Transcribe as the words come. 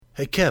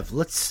Hey Kev,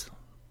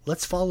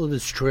 let's follow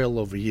this trail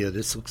over here.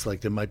 This looks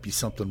like there might be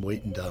something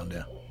waiting down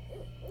there.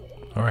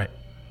 All right.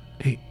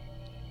 Hey,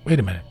 wait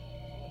a minute.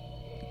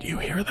 Do you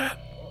hear that?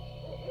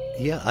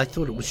 Yeah, I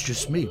thought it was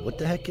just me. What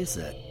the heck is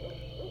that?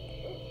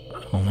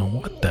 I don't know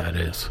what that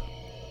is.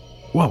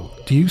 Whoa,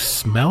 do you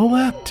smell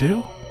that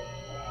too?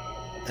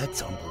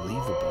 That's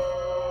unbelievable.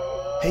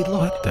 Hey,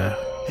 look. What the?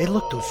 Hey,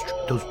 look,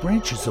 those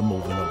branches are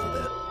moving over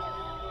there.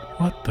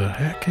 What the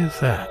heck is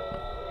that?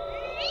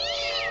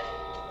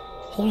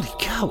 Holy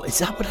cow, is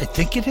that what I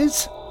think it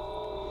is?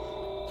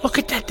 Look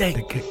at that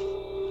thing.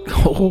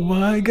 Oh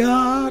my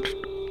God.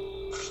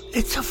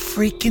 It's a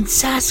freaking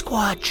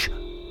Sasquatch.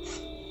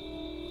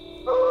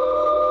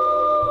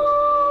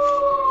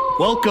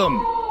 Welcome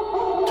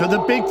to the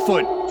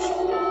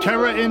Bigfoot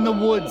Terror in the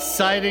Woods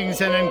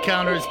Sightings and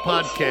Encounters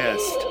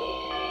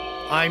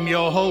podcast. I'm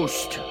your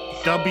host,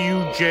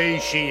 W.J.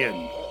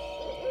 Sheehan.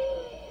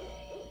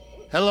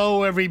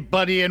 Hello,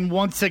 everybody, and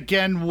once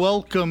again,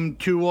 welcome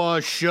to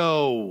our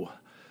show.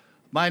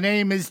 My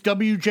name is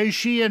W.J.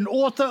 Sheehan,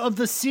 author of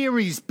the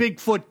series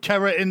Bigfoot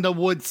Terror in the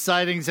Woods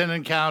Sightings and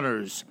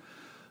Encounters.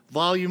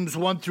 Volumes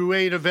 1 through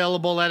 8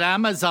 available at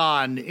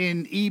Amazon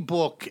in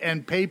ebook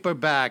and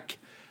paperback,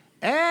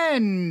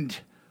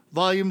 and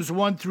volumes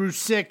 1 through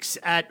 6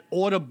 at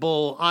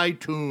Audible,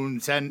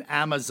 iTunes, and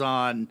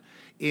Amazon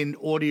in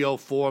audio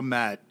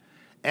format.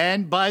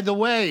 And by the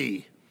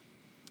way,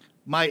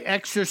 my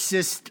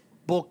Exorcist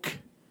book,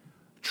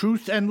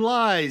 Truth and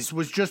Lies,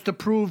 was just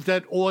approved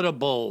at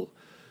Audible.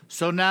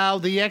 So now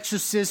The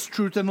Exorcist,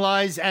 Truth and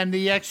Lies, and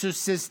The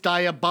Exorcist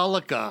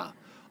Diabolica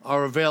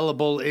are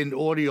available in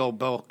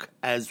audiobook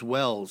as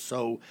well.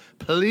 So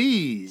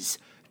please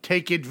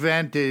take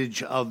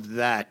advantage of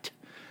that.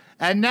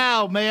 And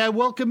now, may I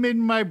welcome in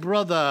my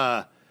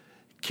brother,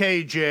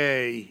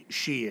 KJ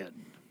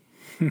Sheehan.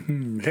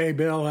 Hey,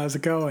 Bill, how's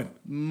it going?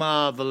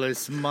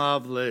 Marvelous,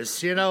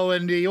 marvelous. You know,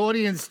 and the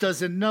audience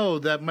doesn't know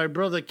that my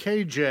brother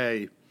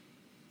KJ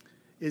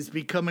is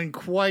becoming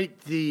quite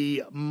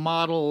the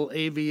model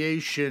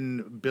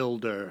aviation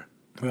builder.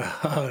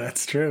 Oh,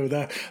 that's true.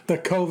 The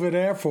COVID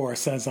Air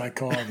Force, as I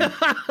call them.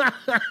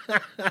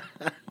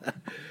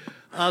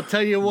 I'll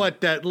tell you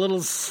what, that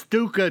little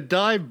Stuka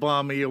dive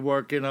bomber you're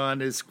working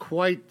on is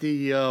quite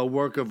the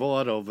work of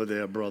art over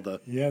there,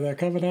 brother. Yeah, they're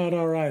coming out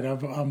all right.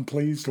 I'm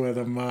pleased with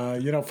them.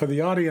 For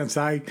the audience,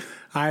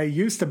 I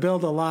used to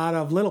build a lot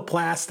of little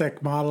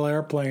plastic model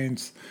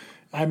airplanes.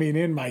 I mean,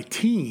 in my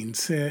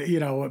teens,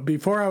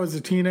 before I was a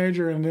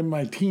teenager and in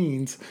my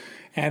teens,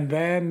 and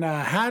then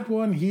had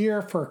one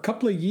here for a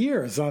couple of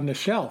years on the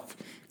shelf.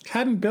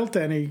 Hadn't built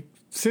any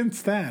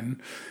since then.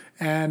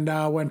 And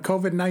when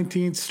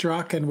COVID-19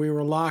 struck and we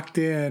were locked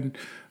in,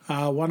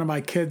 one of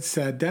my kids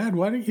said, "Dad,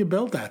 why don't you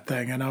build that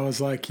thing?" And I was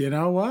like, you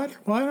know what?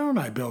 Why don't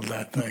I build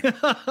that thing?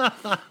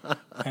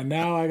 And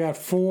now I got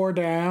 4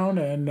 down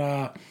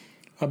and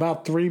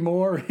about 3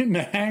 more in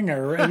the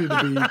hangar ready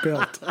to be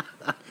built.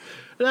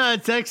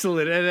 That's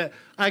excellent. And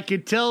I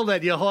can tell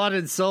that your heart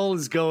and soul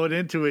is going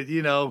into it,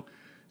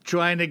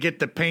 trying to get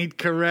the paint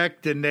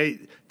correct. And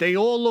they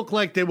all look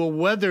like they were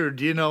weathered,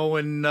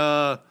 and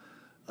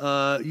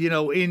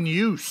in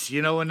use,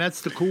 and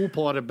that's the cool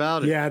part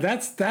about it. Yeah,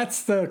 that's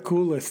the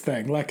coolest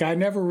thing. Like, I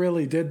never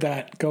really did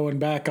that going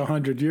back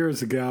 100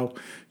 years ago.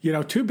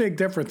 2 big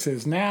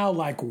differences now,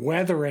 like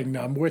weathering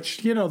them, which,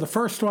 the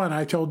first one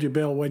I told you,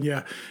 Bill, when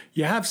you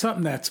have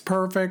something that's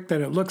perfect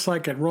and it looks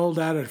like it rolled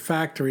out of the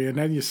factory, and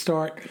then you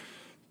start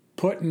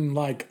putting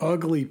like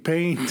ugly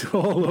paint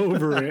all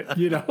over it,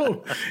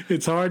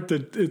 it's hard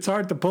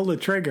to pull the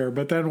trigger.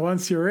 But then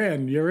once you're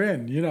in,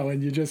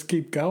 and you just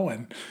keep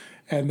going.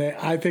 And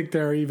I think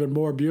they're even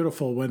more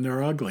beautiful when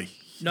they're ugly.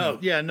 No,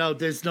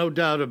 there's no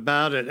doubt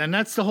about it. And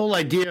that's the whole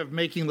idea of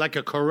making like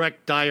a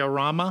correct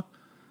diorama.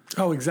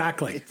 Oh,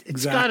 exactly.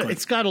 It's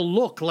got to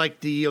look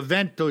like the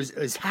event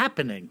is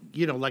happening,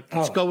 like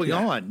it's going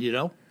on,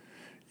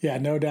 Yeah,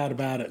 no doubt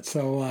about it.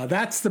 So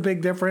that's the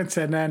big difference.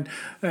 And then,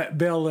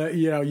 Bill,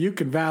 you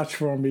can vouch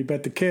for me,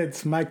 but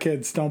my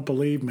kids don't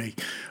believe me.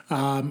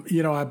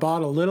 I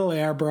bought a little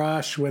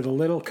airbrush with a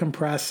little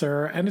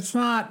compressor, and it's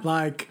not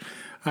like...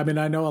 I mean,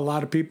 I know a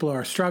lot of people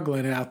are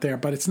struggling out there,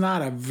 but it's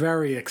not a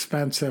very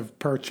expensive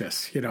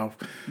purchase,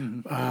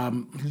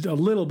 Mm-hmm. A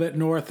little bit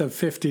north of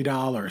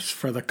 $50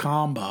 for the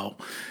combo.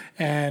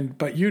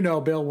 But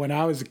Bill, when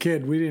I was a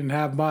kid, we didn't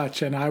have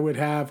much, and I would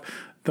have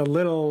the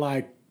little,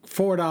 like,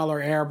 $4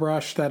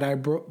 airbrush that I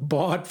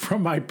bought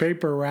from my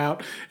paper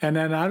route. And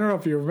then, I don't know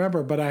if you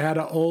remember, but I had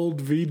an old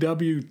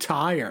VW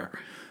tire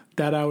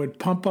that I would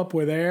pump up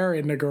with air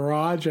in the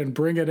garage and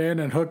bring it in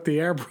and hook the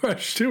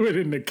airbrush to it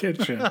in the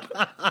kitchen.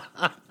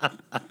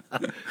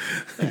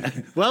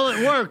 Well,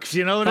 it works,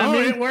 you know what I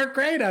mean? It worked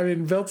great. I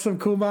mean, built some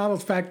cool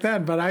models back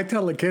then, but I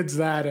tell the kids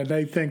that, and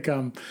they think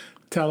I'm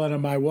telling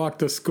them I walked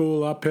to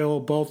school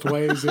uphill both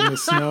ways in the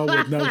snow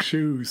with no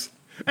shoes.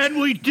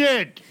 And we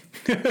did.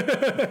 But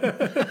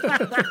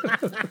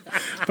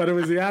it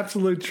was the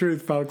absolute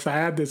truth, folks. I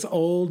had this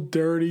old,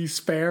 dirty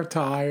spare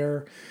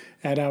tire,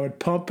 and I would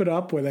pump it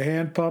up with a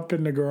hand pump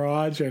in the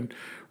garage and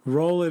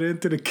roll it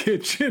into the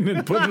kitchen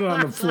and put it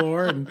on the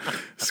floor and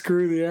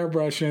screw the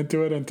airbrush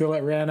into it until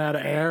it ran out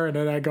of air, and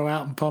then I go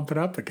out and pump it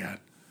up again.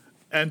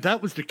 And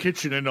that was the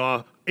kitchen in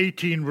our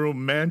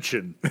 18-room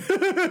mansion.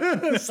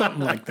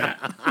 Something like that.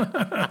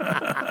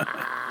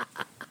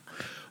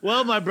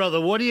 Well, my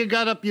brother, what do you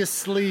got up your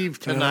sleeve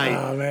tonight?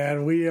 Oh,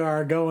 man, we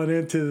are going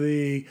into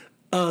the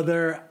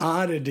Other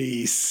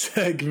Oddities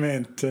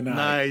segment tonight.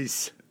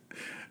 Nice.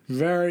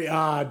 Very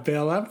odd,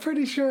 Bill. I'm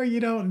pretty sure you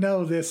don't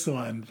know this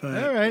one.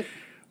 But All right.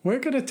 we're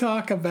going to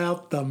talk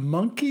about the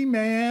Monkey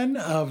Man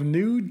of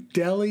New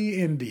Delhi,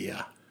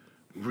 India.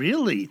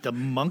 Really? The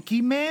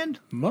Monkey Man?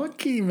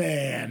 Monkey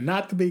Man.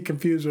 Not to be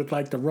confused with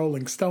like the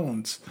Rolling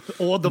Stones.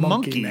 Or the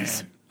Monkey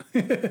Monkeys? Man.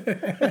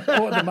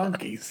 Or the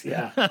Monkeys,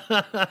 yeah.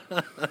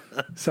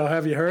 So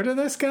have you heard of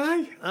this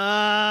guy?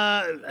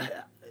 I'm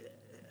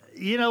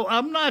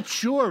not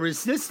sure.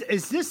 Is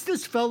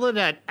this fella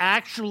that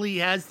actually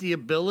has the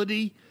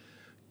ability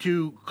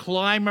to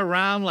climb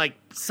around like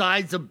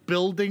sides of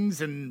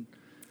buildings and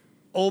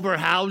over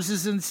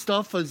houses and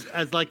stuff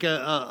as like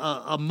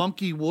a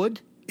monkey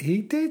would? He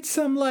did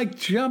some like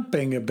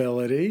jumping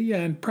ability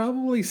and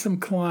probably some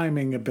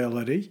climbing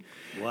ability.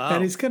 Wow.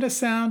 And he's going to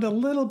sound a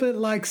little bit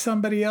like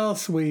somebody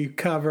else we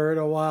covered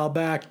a while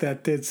back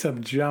that did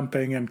some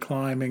jumping and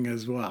climbing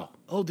as well.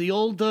 Oh, the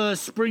old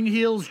Spring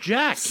Heels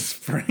Jack.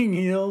 Spring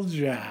Heel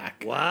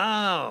Jack.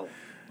 Wow.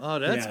 Oh,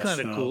 that's Yeah,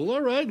 kind of so- cool.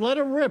 All right, let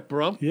it rip,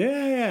 bro.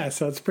 Yeah,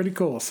 so it's pretty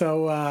cool.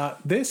 So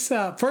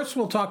first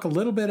we'll talk a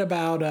little bit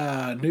about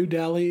New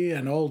Delhi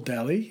and Old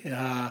Delhi.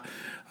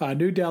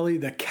 New Delhi,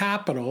 the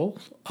capital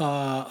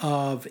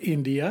of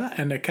India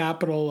and the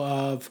capital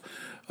of,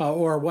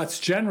 or what's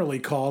generally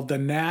called the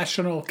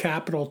National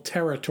Capital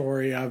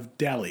Territory of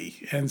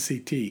Delhi,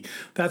 NCT.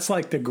 That's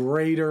like the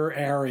greater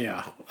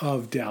area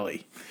of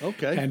Delhi.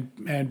 Okay.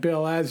 And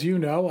Bill, as you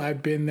know,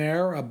 I've been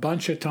there a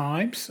bunch of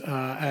times,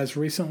 as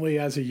recently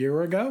as a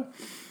year ago.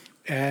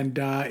 And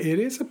it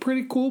is a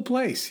pretty cool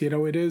place.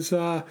 It is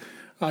a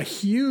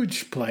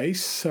huge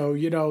place. So,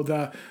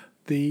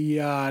 the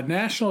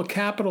National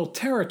Capital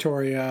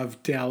Territory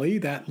of Delhi,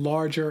 that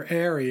larger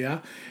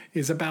area,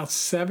 is about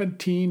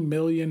 17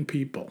 million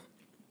people.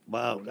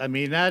 Wow. I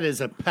mean, that is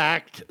a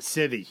packed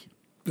city.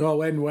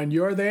 Oh, and when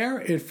you're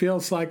there, it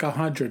feels like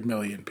 100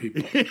 million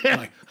people.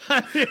 Like,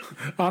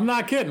 I'm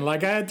not kidding.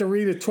 Like, I had to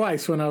read it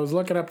twice when I was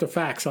looking up the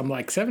facts. I'm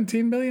like,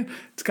 17 million?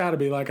 It's got to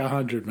be like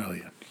 100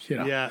 million.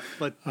 Yeah,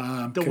 but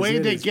the way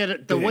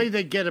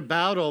they get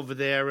about over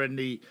there, and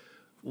the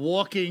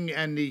walking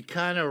and the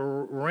kind of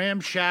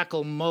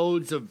ramshackle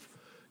modes of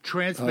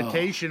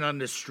transportation on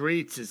the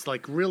streets is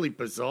like really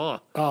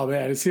bizarre. Oh,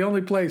 man, it's the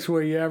only place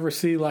where you ever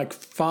see like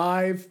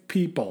 5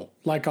 people,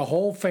 like a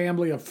whole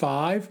family of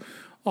 5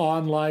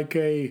 on like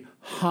a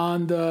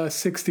Honda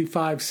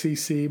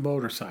 65cc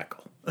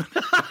motorcycle.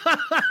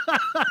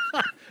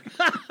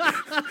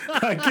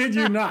 I kid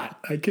you not.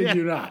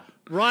 You not.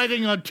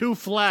 Riding on 2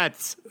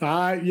 flats.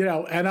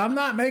 And I'm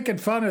not making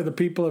fun of the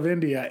people of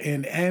India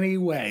in any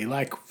way.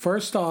 Like,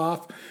 first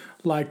off,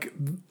 like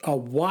a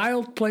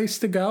wild place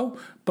to go,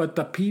 but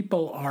the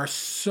people are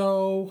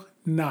so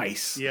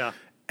nice. Yeah.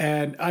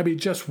 And I mean,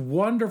 just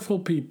wonderful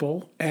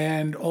people,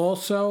 and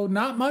also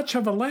not much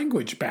of a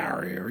language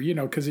barrier,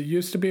 because it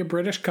used to be a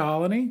British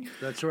colony.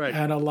 That's right.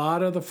 And a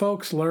lot of the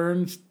folks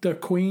learned the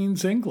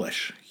Queen's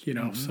English,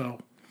 so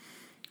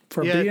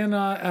for being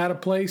at a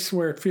place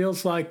where it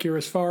feels like you're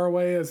as far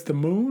away as the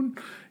moon,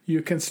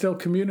 you can still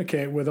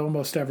communicate with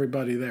almost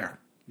everybody there.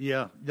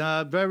 Yeah,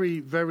 very,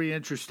 very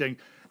interesting.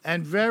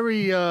 And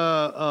very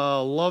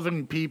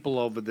loving people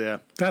over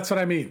there. That's what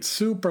I mean.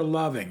 Super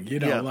loving,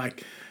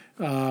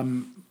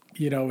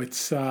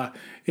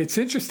 it's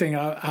interesting.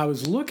 I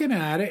was looking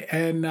at it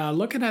and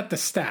looking at the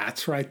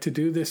stats, right, to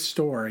do this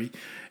story.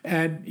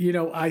 And,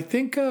 I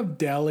think of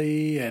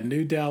Delhi and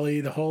New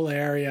Delhi, the whole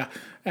area,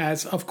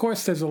 as, of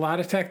course, there's a lot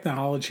of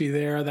technology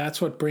there.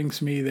 That's what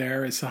brings me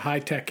there is the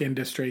high-tech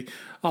industry.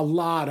 A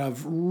lot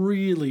of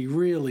really,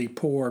 really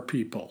poor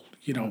people,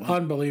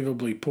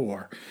 unbelievably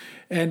poor.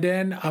 And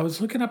then I was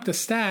looking up the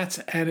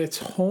stats, and it's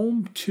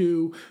home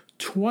to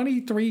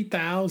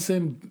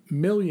 23,000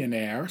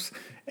 millionaires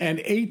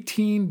and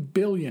 18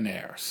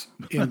 billionaires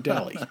in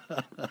Delhi,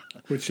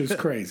 which is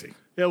crazy.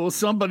 Yeah, well,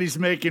 somebody's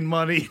making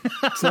money.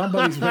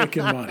 Somebody's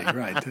making money,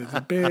 right? There's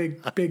a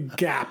big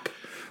gap.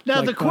 Now,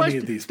 like the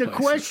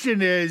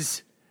question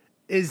is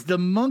the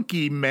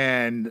Monkey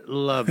Man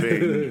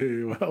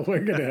loving? Well,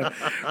 we're gonna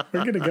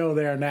go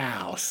there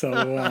now.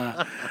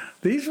 So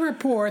these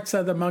reports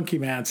of the Monkey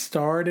Man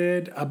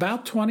started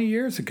about 20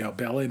 years ago,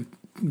 Bill, in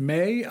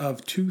May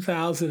of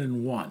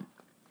 2001.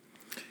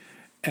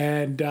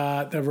 And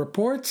the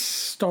reports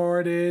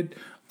started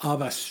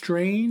of a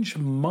strange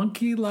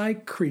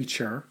monkey-like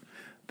creature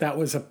that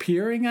was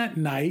appearing at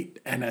night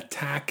and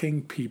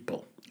attacking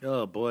people.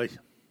 Oh, boy.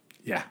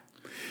 Yeah.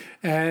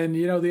 And,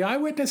 the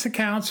eyewitness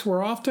accounts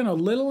were often a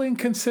little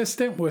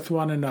inconsistent with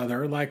one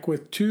another, like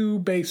with 2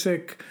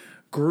 basic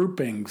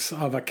groupings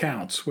of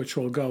accounts, which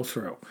we'll go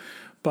through.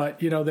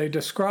 But,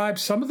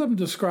 some of them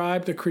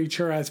described the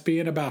creature as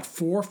being about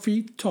 4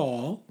 feet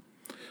tall,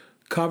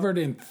 covered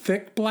in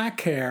thick black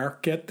hair,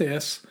 get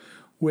this,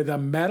 with a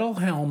metal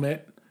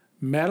helmet,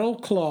 metal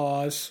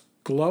claws,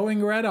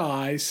 glowing red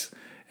eyes,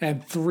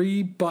 and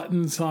 3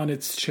 buttons on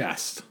its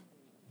chest.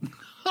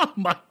 Oh,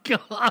 my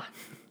God.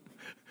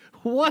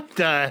 What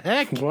the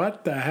heck?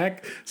 What the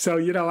heck? So,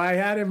 I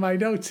had in my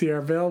notes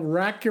here, Bill,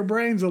 rack your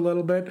brains a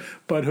little bit,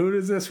 but who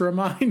does this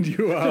remind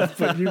you of?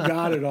 But you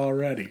got it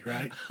already,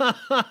 right? But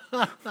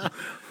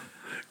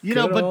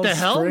the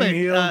helmet.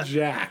 Spring-heeled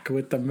Jack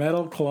with the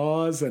metal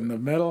claws and the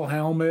metal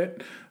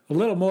helmet. A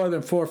little more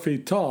than 4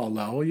 feet tall,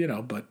 though,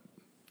 but.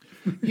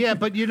 Yeah,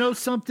 but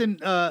something?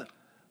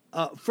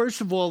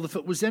 First of all, if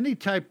it was any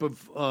type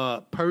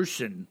of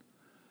person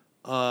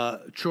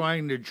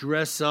trying to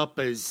dress up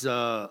as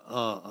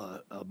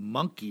a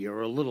monkey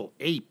or a little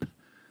ape,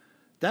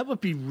 that would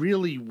be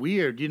really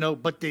weird,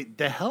 But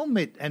the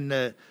helmet and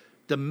the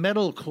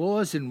metal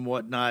claws and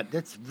whatnot,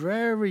 that's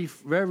very,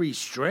 very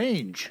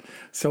strange.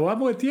 So I'm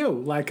with you.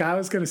 Like I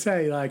was going to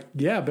say,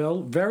 yeah,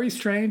 Bill, very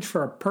strange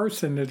for a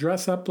person to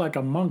dress up like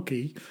a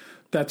monkey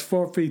that's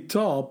 4 feet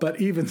tall, but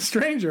even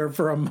stranger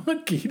for a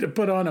monkey to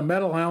put on a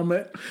metal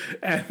helmet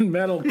and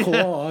metal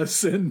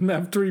claws and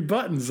have 3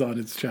 buttons on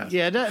its chest.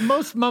 Yeah,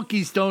 most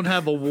monkeys don't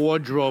have a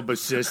wardrobe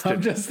assistant.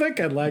 I'm just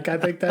thinking, I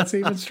think that's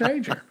even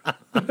stranger.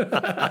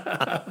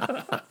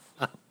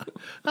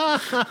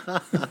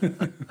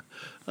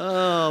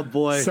 Oh,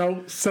 boy.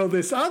 So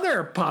this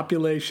other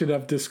population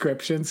of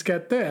descriptions,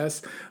 get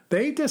this,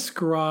 they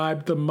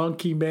describe the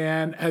monkey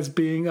man as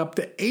being up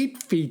to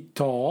 8 feet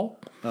tall.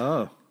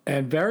 Oh.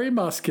 And very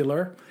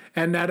muscular,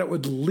 and that it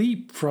would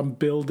leap from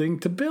building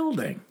to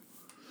building.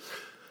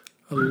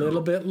 A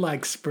little bit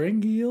like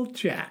Spring-heeled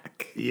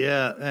Jack.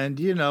 Yeah, and,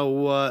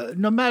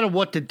 no matter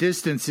what the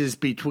distance is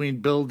between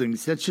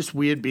buildings, that's just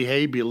weird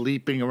behavior,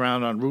 leaping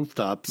around on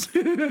rooftops.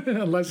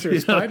 Unless you're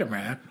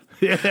Spider-Man.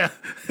 Yeah,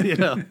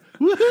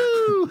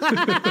 woohoo!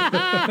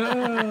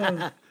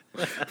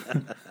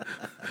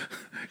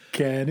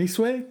 Can he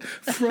swing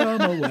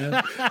from a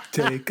web?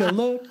 Take a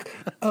look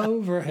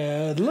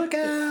overhead. Look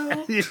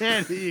out!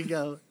 Yeah, there you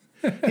go.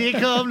 Here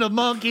come the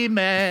Monkey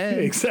Man.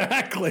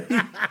 Exactly.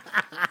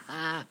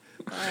 Oh,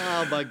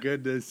 my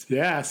goodness.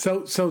 Yeah,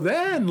 so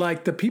then,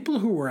 the people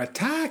who were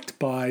attacked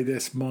by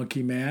this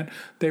Monkey Man,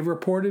 they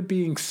reported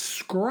being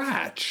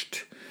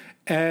scratched.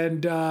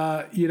 And,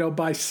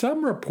 by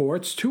some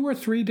reports, 2 or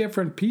 3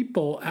 different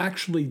people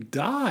actually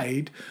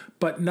died,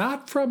 but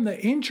not from the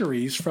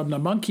injuries from the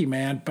Monkey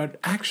Man, but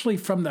actually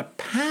from the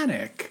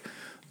panic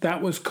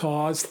that was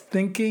caused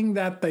thinking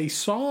that they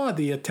saw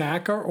the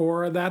attacker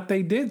or that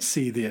they did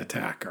see the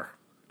attacker.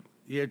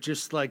 Yeah,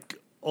 just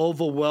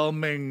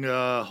overwhelming,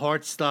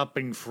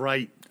 heart-stopping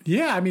fright.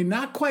 Yeah,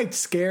 not quite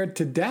scared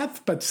to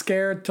death, but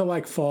scared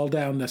to fall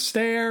down the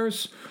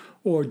stairs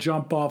or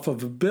jump off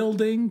of a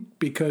building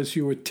because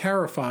you were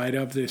terrified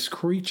of this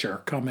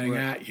creature coming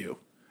at you.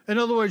 In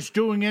other words,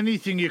 doing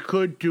anything you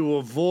could to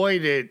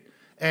avoid it,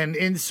 and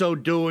in so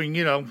doing,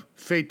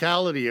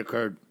 fatality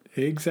occurred.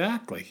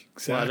 Exactly.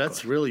 Wow,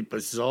 that's really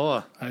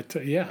bizarre.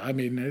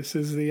 This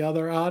is the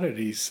other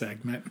oddities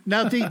segment.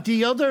 Now,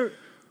 the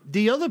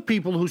other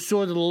people who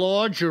saw the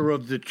larger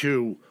of the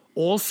two,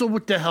 also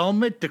with the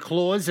helmet, the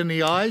claws, and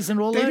the eyes,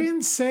 and all that. They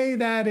didn't say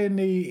that in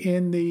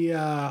the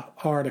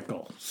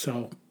article.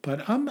 So,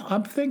 but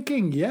I'm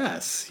thinking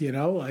yes.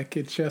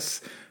 It's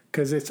just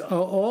because it's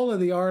all of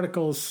the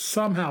articles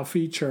somehow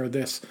feature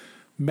this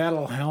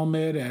metal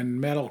helmet and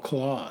metal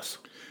claws.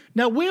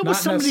 Now, where were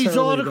some of these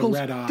articles?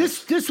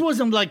 This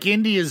wasn't like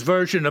India's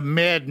version of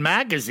Mad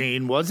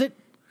Magazine, was it?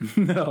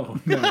 No.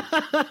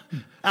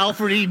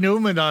 Alfred E.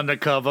 Newman on the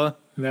cover.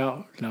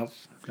 No.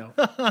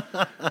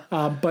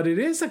 But it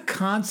is a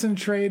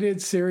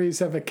concentrated series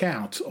of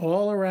accounts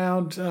all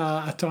around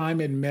a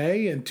time in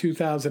May in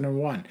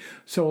 2001.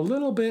 So a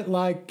little bit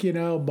like,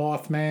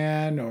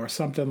 Mothman or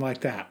something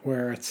like that,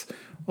 where it's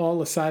all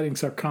the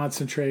sightings are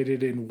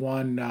concentrated in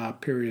one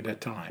period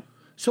of time.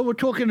 So we're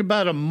talking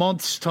about a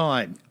month's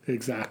time.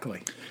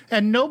 Exactly.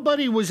 And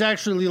nobody was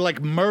actually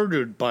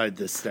murdered by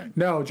this thing.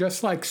 No,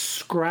 just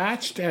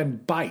scratched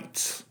and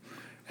bites.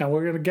 And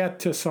we're going to get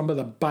to some of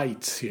the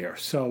bites here.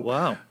 So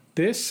wow.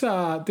 This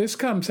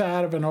comes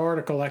out of an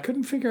article. I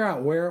couldn't figure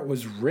out where it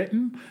was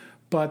written,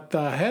 but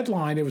the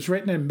headline, it was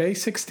written in May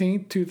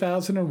 16th,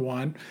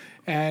 2001.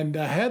 And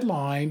the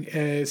headline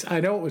is, I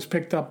know it was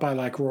picked up by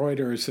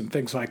Reuters and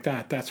things like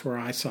that. That's where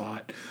I saw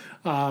it.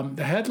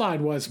 The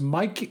headline was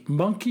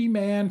Monkey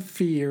Man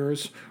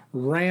Fears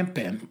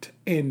Rampant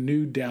in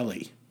New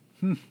Delhi.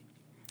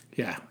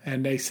 Yeah,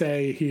 and they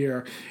say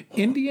here,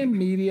 Indian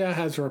media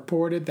has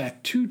reported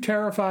that 2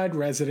 terrified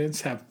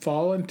residents have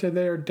fallen to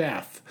their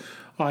death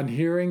on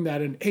hearing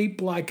that an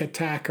ape-like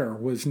attacker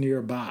was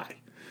nearby.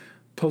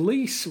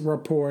 Police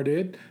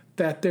reported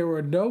that they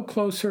were no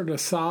closer to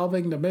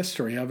solving the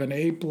mystery of an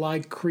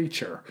ape-like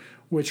creature,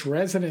 which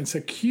residents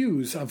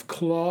accuse of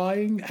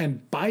clawing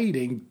and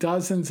biting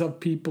dozens of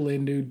people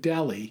in New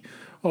Delhi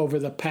over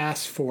the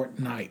past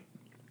fortnight.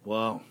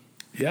 Wow.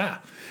 Yeah.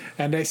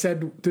 And they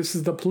said, this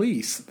is the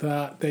police.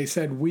 They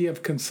said, we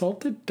have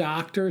consulted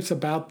doctors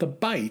about the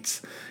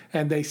bites,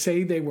 and they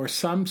say they were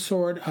some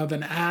sort of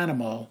an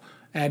animal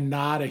and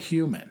not a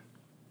human.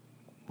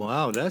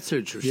 Wow, that's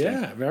interesting.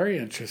 Yeah, very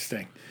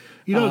interesting.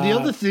 You know,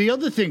 the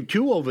other thing,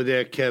 too, over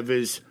there, Kev,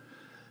 is,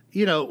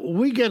 you know,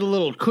 we get a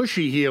little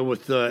cushy here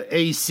with the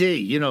AC.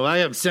 You know, I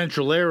have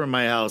central air in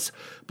my house.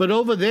 But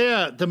over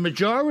there, the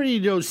majority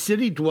of those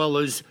city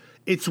dwellers,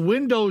 it's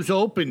windows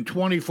open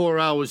 24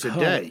 hours a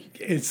day.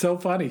 It's so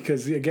funny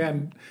because,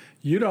 again,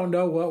 you don't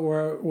know what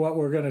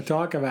we're going to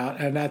talk about,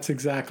 and that's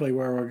exactly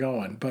where we're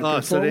going.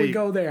 But before we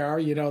go there,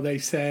 you know, they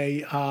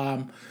say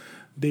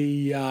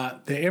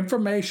the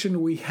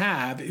information we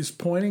have is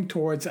pointing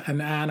towards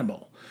an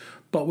animal.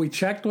 But we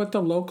checked with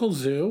the local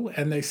zoo,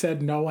 and they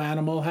said no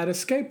animal had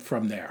escaped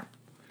from there,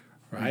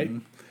 right?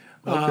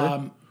 Mm-hmm.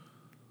 Okay.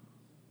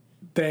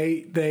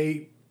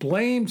 They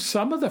blamed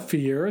some of the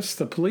fears,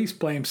 the police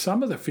blamed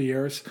some of the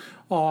fears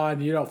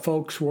on, you know,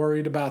 folks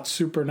worried about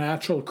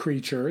supernatural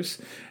creatures,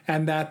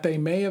 and that they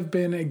may have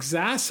been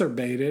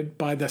exacerbated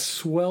by the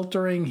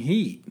sweltering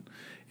heat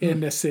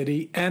in the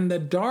city and the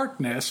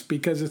darkness,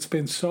 because it's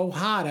been so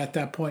hot at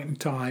that point in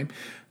time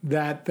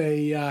that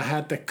they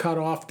had to cut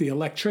off the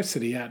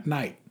electricity at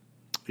night.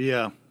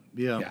 Yeah.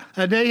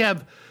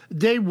 And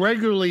they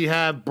regularly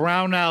have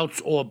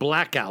brownouts or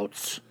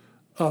blackouts.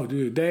 Oh,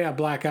 dude, they have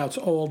blackouts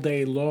all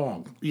day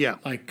long. Yeah.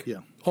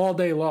 All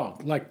day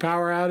long. Like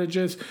power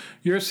outages.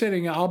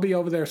 I'll be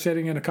over there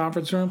sitting in a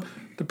conference room.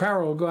 The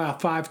power will go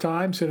out 5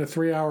 times in a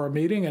 3-hour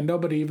meeting, and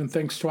nobody even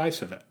thinks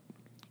twice of it.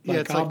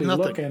 I'll be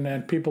nothing. Looking,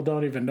 and people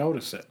don't even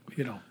notice it,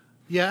 you know.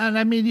 Yeah, and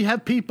I mean, you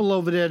have people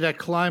over there that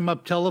climb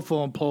up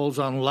telephone poles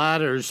on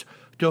ladders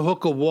to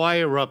hook a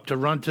wire up to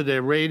run to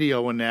their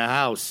radio in their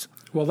house.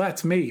 Well,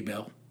 that's me,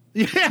 Bill.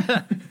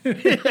 Yeah.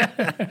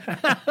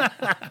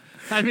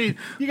 I mean,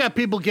 you got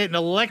people getting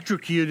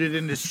electrocuted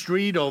in the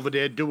street over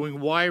there doing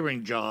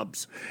wiring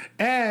jobs.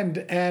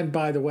 And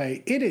by the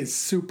way, it is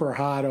super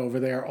hot over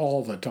there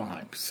all the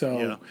time.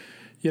 So,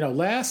 you know,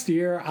 last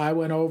year I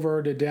went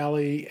over to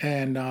Delhi,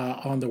 and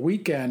on the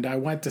weekend I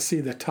went to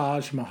see the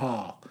Taj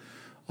Mahal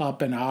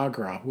up in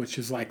Agra, which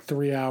is like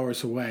 3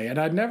 hours away. And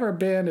I'd never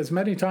been, as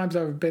many times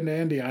I've been to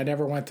India, I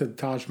never went to the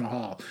Taj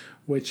Mahal,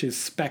 which is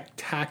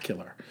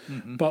spectacular.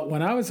 Mm-hmm. But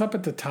when I was up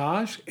at the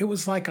Taj, it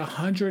was like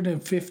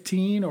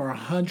 115 or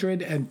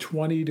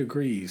 120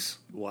 degrees.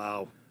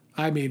 Wow.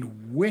 I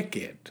mean,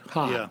 wicked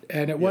hot. Yeah.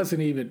 And it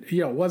wasn't even,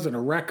 you know, it wasn't a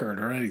record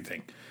or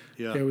anything.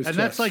 Yeah. It was and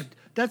just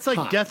that's like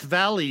hot. Death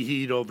Valley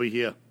heat over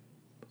here.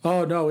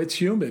 Oh, no,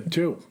 it's humid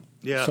too.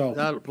 Yeah. So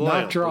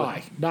not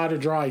dry, not a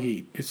dry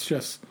heat. It's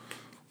just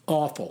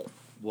awful.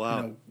 Wow.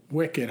 You know,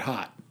 wicked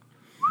hot.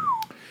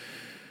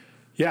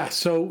 Yeah,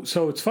 so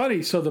it's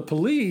funny. So the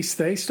police,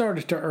 they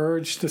started to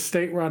urge the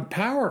state-run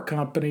power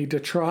company to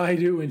try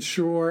to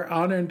ensure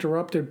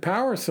uninterrupted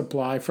power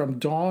supply from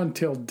dawn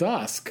till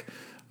dusk.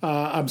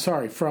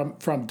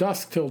 From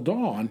dusk till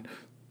dawn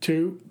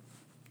to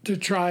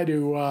try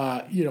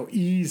to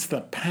ease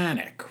the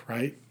panic,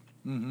 right?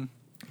 Mm-hmm.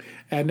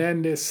 And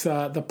then this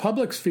the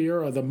public's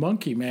fear of the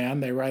Monkey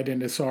Man, they write in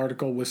this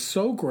article, was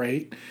so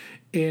great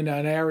in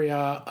an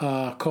area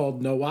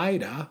called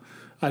Noida,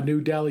 a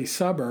New Delhi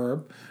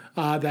suburb,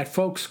 that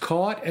folks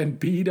caught and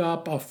beat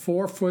up a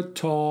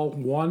 4-foot-tall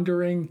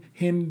wandering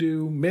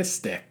Hindu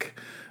mystic,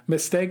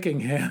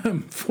 mistaking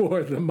him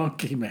for the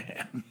Monkey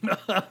Man.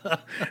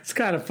 It's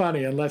kind of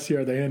funny, unless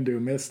you're the Hindu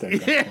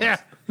mystic.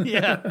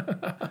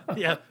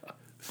 Yeah.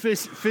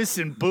 Fists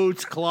and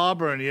boots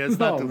clobbering you. It's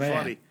not too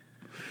funny.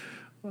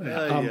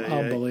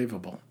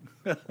 Unbelievable.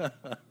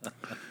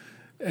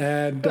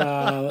 And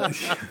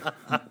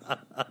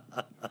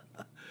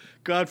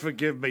God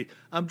forgive me.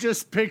 I'm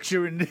just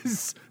picturing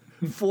this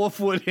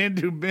 4-foot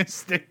Hindu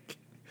mystic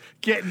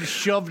getting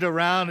shoved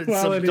around in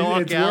some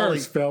dark alley.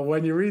 Worse, Bill.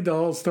 When you read the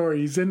whole story,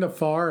 he's in the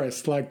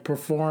forest, like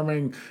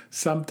performing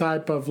some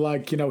type of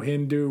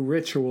Hindu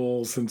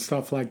rituals and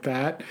stuff like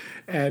that.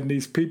 And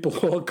these people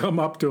all come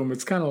up to him.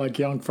 It's kind of like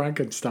Young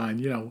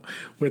Frankenstein,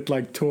 with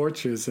like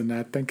torches and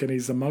that, thinking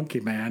he's a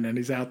monkey man, and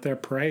he's out there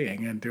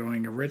praying and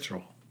doing a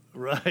ritual.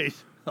 Right.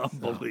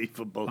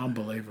 Unbelievable.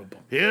 Unbelievable.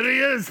 Here he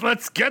is.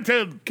 Let's get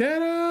him.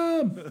 Get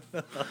him.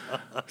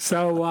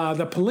 So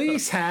the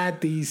police had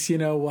these,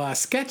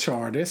 sketch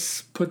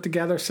artists put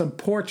together some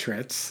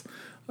portraits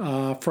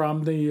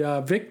from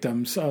the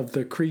victims of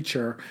the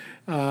creature.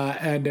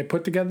 And they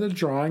put together the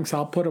drawings.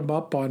 I'll put them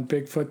up on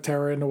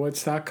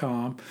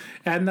BigfootTerrorInTheWoods.com.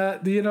 And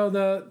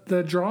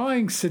the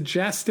drawings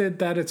suggested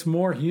that it's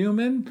more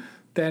human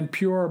than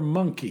pure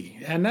monkey.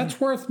 And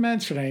that's worth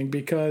mentioning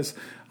because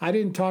I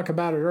didn't talk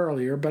about it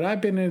earlier, but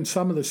I've been in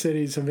some of the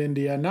cities of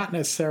India, not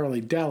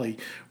necessarily Delhi,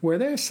 where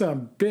there's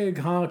some big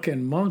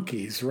honking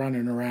monkeys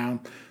running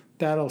around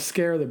that'll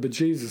scare the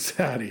bejesus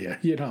out of you,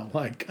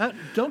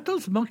 Don't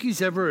those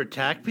monkeys ever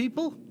attack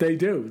people? They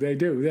do.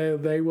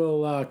 They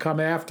will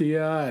come after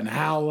you and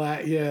howl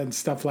at you and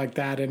stuff like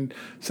that. And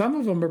some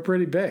of them are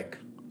pretty big,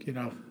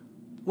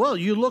 Well,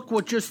 you look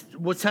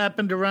what's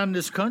happened around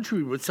this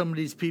country with some of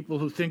these people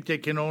who think they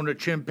can own a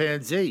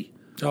chimpanzee.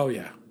 Oh,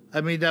 yeah.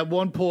 I mean, that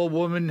one poor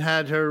woman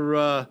had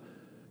her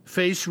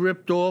face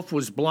ripped off,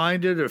 was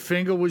blinded, her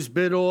finger was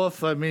bit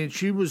off. I mean,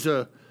 she was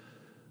a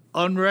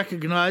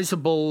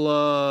unrecognizable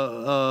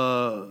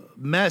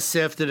mess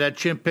after that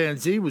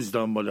chimpanzee was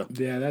done with her.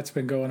 Yeah, that's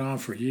been going on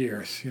for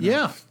years.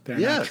 If they're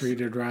not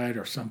treated right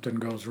or something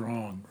goes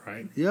wrong,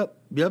 right? Yep.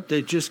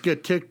 They just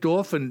get ticked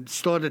off and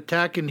start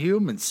attacking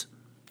humans.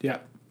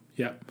 Yep.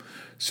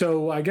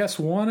 So I guess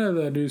one of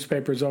the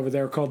newspapers over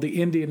there called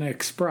the Indian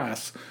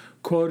Express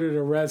quoted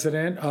a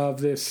resident of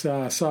this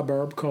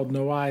suburb called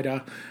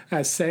Noida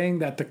as saying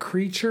that the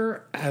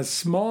creature, as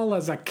small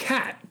as a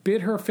cat,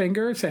 bit her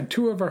fingers and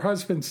two of her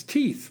husband's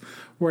teeth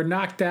were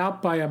knocked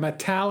out by a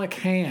metallic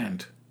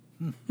hand.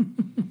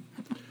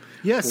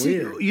 Yes,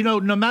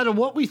 no matter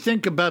what we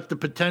think about the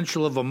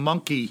potential of a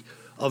monkey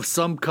of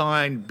some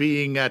kind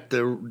being at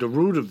the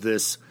root of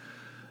this,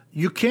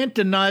 you can't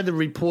deny the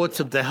reports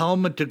of the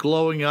helmet, the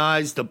glowing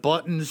eyes, the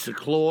buttons, the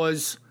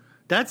claws.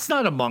 That's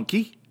not a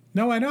monkey.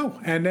 No, I know.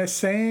 And the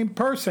same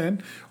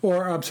person,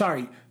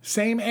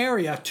 same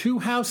area, 2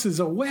 houses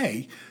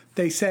away,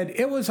 they said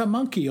it was a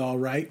monkey, all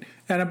right,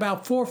 and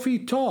about 4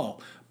 feet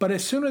tall. But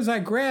as soon as I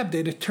grabbed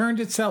it, it turned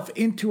itself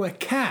into a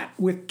cat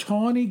with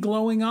tawny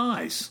glowing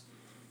eyes.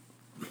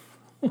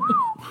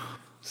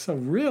 So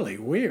really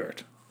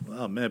weird.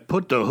 Well, man,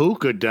 put the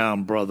hookah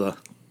down, brother.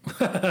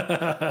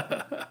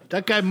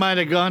 That guy might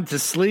have gone to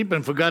sleep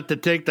and forgot to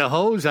take the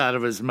hose out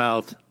of his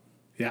mouth.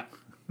 Yeah.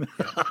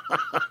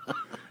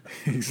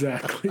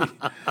 Exactly.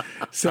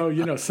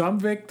 So, some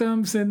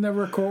victims in the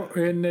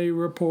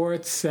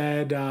report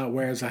said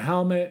wears a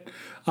helmet.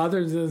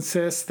 Others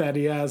insist that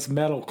he has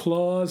metal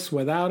claws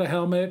without a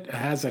helmet,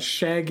 has a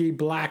shaggy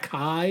black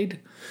hide.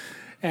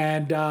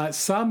 And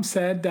some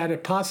said that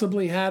it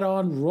possibly had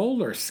on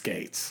roller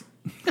skates.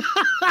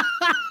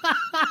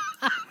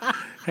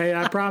 Hey,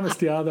 I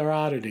promised you other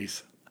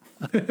oddities.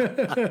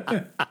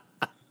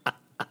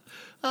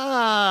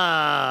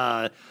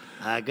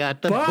 I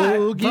got the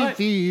boogie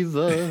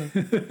fever.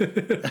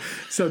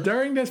 So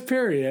during this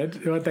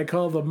period, what they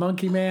call the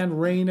Monkey Man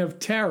reign of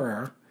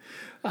terror,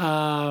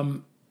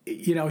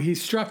 he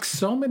struck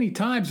so many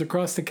times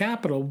across the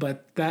Capitol,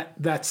 but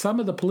that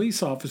some of the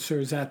police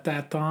officers at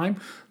that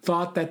time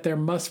thought that there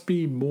must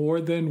be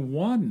more than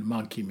one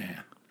Monkey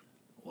Man.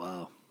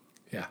 Wow.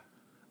 Yeah.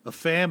 A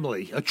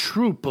family, a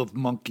troop of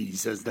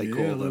monkeys, as they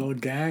call them. A little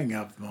gang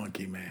of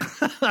Monkey Man.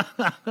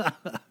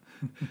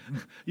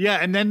 Yeah,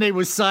 and then they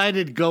were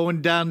sighted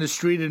going down the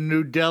street in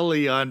New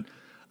Delhi on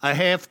a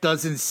half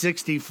dozen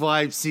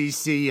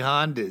 65cc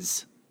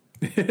Hondas.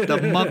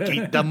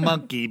 The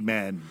monkey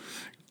men.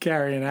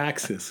 Carrying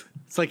axes.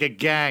 It's like a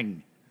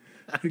gang.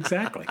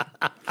 Exactly.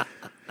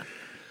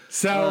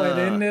 So, and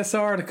in this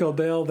article,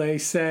 Bill, they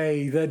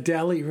say the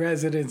Delhi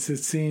residents, it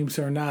seems,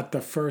 are not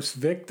the first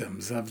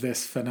victims of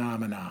this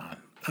phenomenon.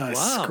 A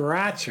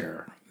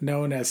scratcher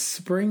known as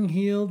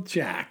Spring-Heeled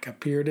Jack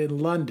appeared in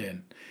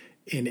London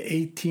in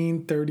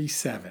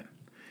 1837.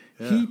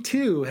 Yeah. He,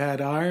 too,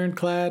 had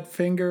ironclad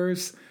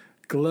fingers,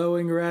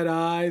 glowing red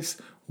eyes,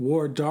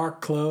 wore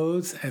dark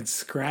clothes, and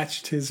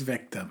scratched his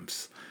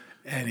victims.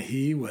 And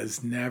he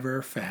was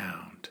never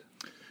found.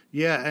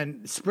 Yeah,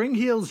 and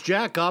Spring-Heeled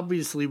Jack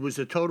obviously was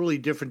a totally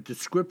different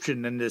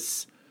description than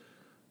this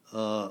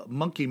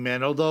Monkey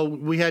Man, although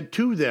we had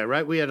two there,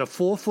 right? We had a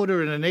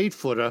 4-footer and an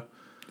 8-footer.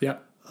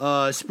 Yep.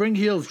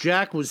 Spring-Heeled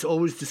Jack was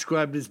always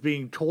described as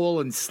being tall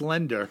and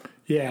slender.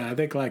 Yeah, I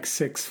think like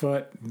 6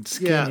 foot and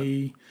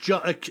skinny. Yeah,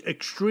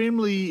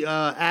 extremely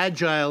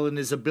agile in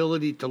his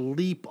ability to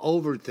leap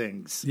over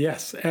things.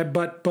 Yes,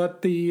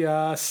 but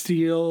the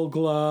steel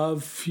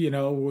glove,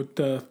 with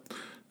the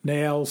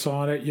nails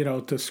on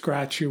it, to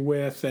scratch you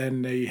with,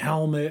 and the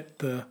helmet,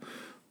 the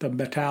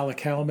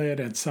metallic helmet,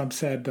 and some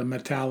said the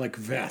metallic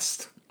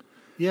vest.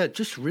 Yeah,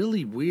 just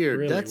really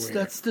weird.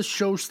 That's the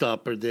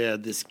showstopper there,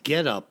 this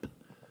getup.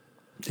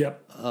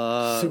 Yep.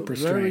 Super strange.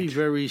 Very,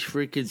 very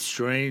freaking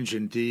strange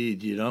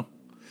indeed,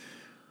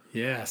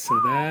 Yeah, so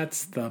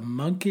that's the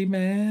Monkey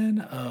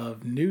Man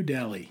of New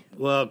Delhi.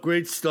 Well,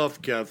 great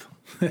stuff, Kev.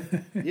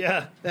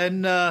 Yeah,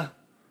 and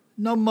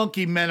no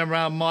monkey men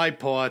around my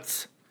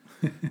parts.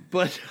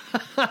 But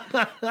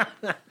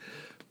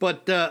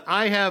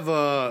I have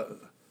a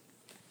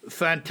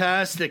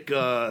fantastic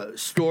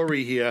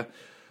story here.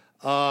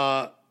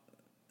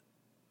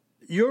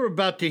 You're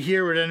about to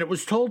hear it, and it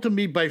was told to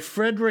me by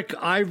Frederick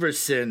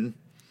Iverson,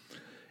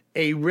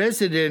 a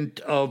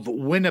resident of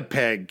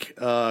Winnipeg,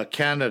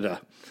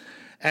 Canada.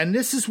 And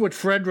this is what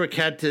Frederick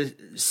had to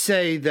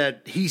say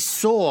that he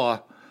saw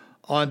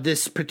on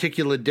this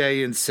particular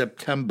day in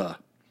September.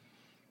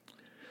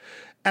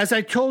 As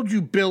I told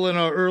you, Bill, in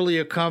our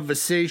earlier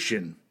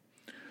conversation,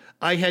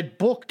 I had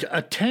booked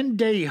a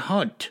 10-day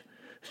hunt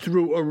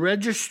through a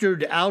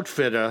registered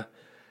outfitter,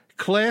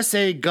 Class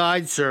A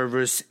guide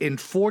service in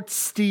Fort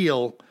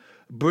Steele,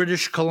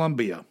 British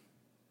Columbia.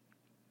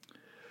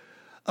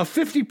 A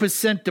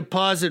 50%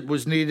 deposit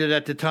was needed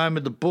at the time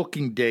of the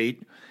booking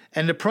date,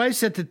 and the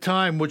price at the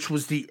time, which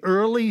was the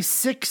early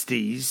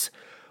 60s,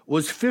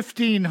 was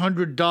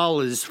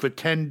 $1,500 for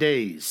 10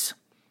 days.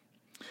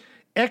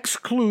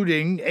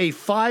 excluding a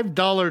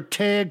 $5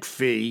 tag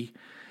fee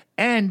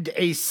and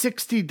a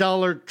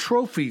 $60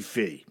 trophy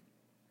fee.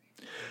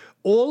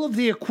 All of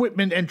the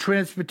equipment and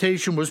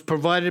transportation was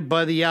provided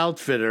by the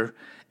outfitter,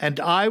 and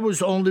I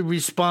was only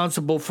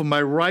responsible for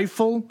my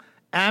rifle,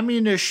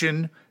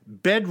 ammunition,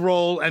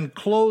 bedroll, and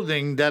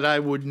clothing that I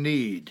would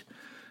need.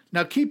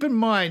 Now, keep in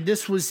mind,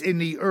 this was in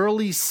the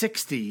early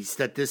 60s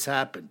that this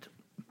happened.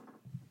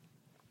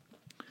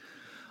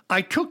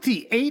 I took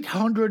the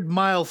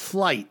 800-mile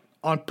flight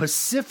on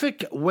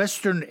Pacific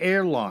Western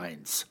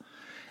Airlines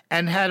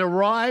and had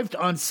arrived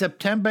on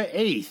September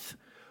 8th,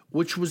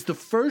 which was the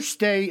first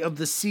day of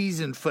the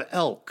season for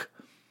elk,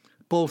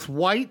 both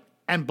white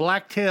and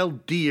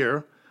black-tailed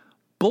deer,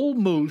 bull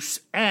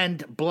moose,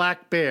 and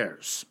black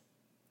bears.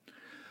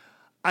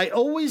 I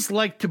always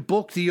like to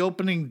book the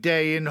opening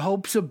day in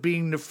hopes of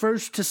being the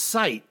first to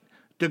sight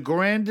the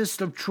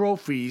grandest of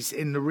trophies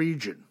in the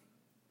region.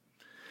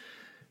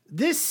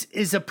 This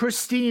is a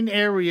pristine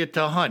area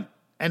to hunt,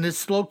 and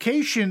its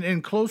location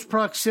in close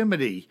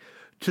proximity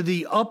to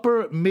the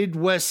upper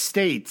Midwest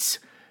states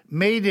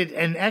made it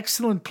an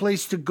excellent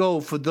place to go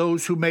for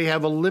those who may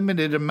have a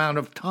limited amount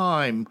of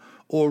time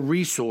or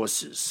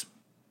resources.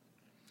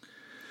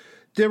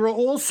 There are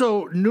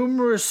also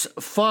numerous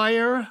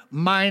fire,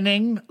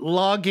 mining,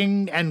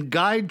 logging, and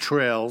guide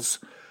trails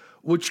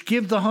which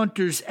give the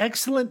hunters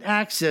excellent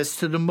access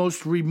to the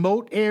most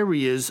remote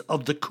areas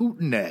of the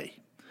Kootenai.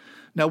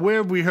 Now, where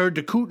have we heard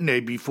the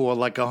Kootenai before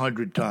like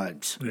 100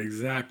 times?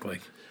 Exactly.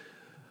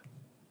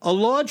 A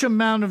large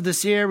amount of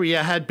this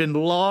area had been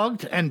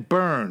logged and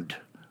burned,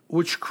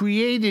 which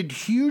created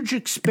huge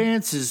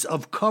expanses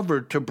of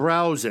cover to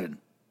browse in.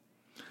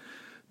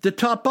 The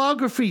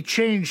topography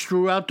changed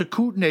throughout the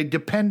Kootenai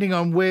depending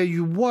on where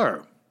you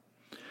were.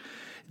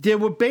 There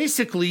were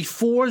basically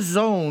 4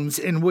 zones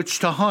in which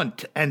to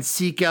hunt and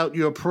seek out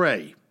your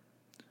prey.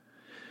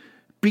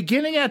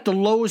 Beginning at the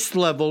lowest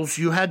levels,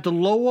 you had the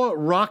lower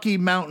Rocky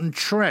Mountain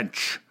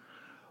Trench,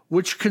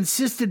 which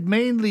consisted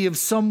mainly of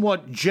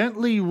somewhat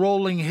gently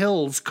rolling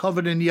hills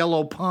covered in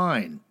yellow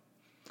pine.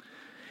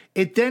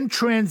 It then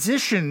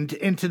transitioned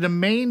into the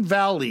main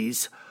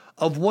valleys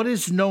of what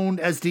is known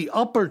as the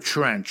Upper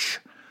Trench,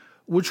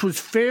 which was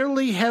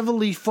fairly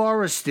heavily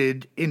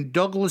forested in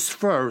Douglas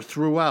fir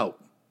throughout.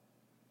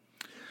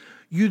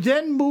 You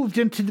then moved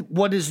into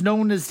what is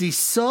known as the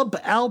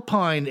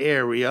subalpine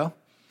area,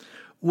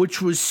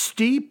 which was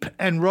steep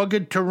and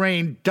rugged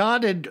terrain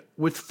dotted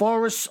with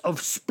forests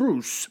of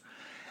spruce,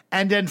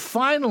 and then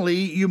finally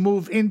you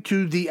move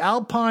into the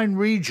alpine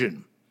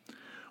region,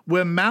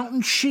 where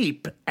mountain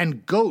sheep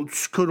and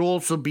goats could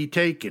also be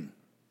taken.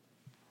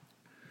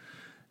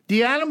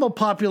 The animal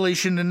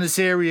population in this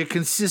area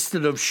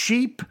consisted of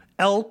sheep,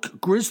 elk,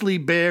 grizzly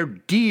bear,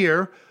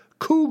 deer,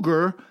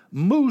 cougar,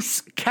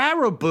 moose,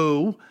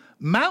 caribou,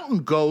 mountain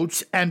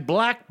goats, and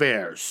black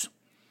bears.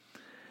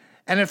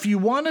 And if you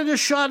wanted a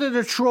shot at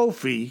a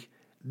trophy,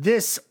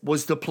 this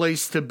was the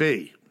place to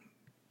be.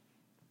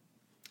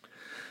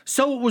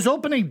 So it was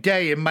opening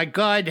day, and my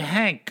guide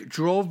Hank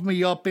drove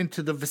me up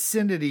into the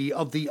vicinity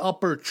of the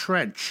Upper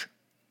Trench.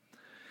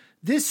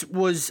 This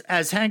was,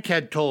 as Hank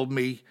had told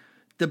me,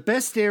 the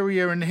best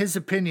area in his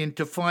opinion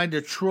to find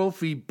a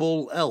trophy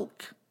bull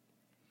elk.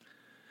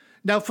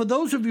 Now, for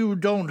those of you who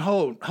don't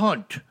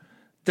hunt,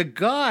 the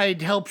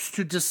guide helps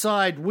to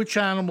decide which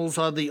animals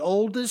are the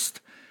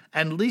oldest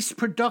and least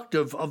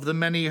productive of the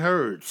many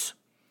herds.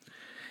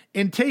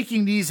 In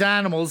taking these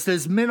animals,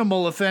 there's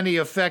minimal, if any,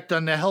 effect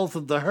on the health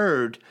of the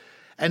herd,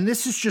 and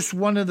this is just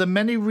one of the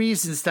many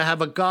reasons to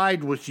have a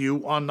guide with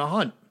you on the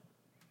hunt.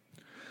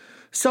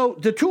 So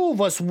the two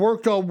of us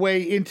worked our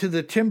way into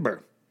the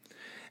timber,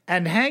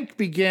 and Hank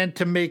began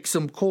to make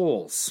some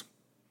calls.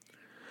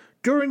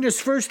 During this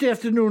first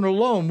afternoon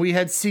alone, we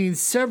had seen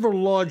several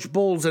large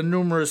bulls and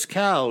numerous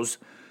cows,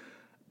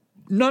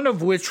 none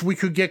of which we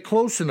could get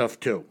close enough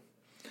to.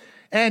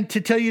 And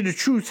to tell you the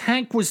truth,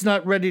 Hank was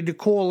not ready to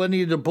call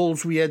any of the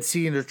bulls we had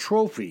seen a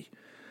trophy.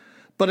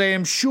 But I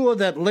am sure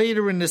that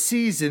later in the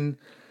season,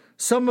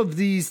 some of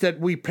these that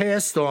we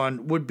passed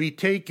on would be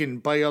taken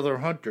by other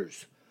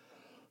hunters.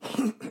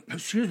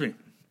 Excuse me.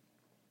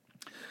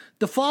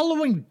 The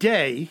following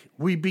day,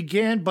 we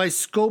began by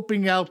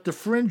scoping out the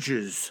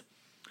fringes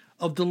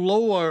of the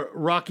lower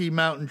Rocky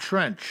Mountain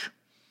Trench,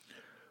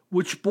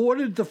 which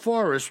bordered the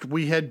forest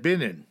we had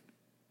been in.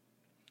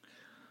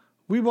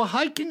 We were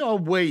hiking our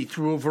way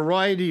through a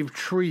variety of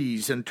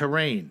trees and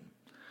terrain,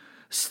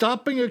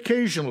 stopping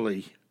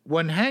occasionally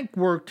when Hank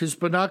worked his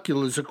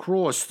binoculars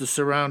across the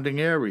surrounding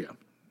area.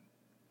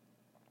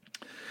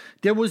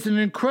 There was an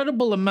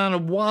incredible amount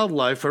of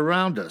wildlife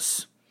around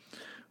us.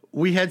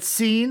 We had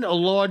seen a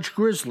large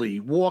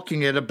grizzly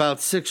walking at about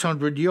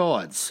 600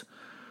 yards,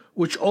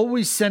 which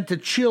always sent a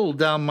chill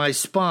down my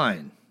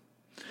spine.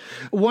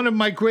 One of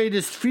my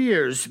greatest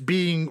fears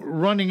being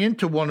running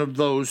into one of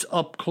those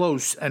up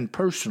close and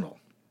personal.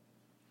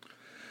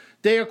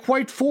 They are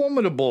quite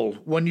formidable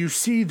when you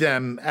see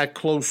them at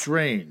close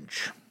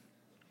range.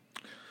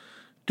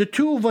 The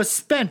two of us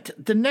spent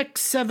the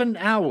next 7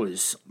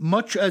 hours,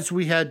 much as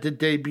we had the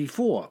day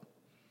before.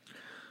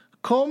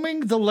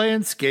 combing the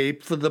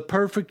landscape for the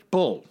perfect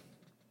bull.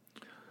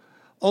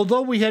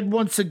 Although we had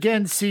once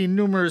again seen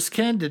numerous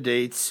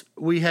candidates,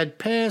 we had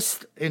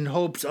passed in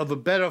hopes of a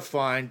better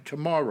find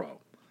tomorrow.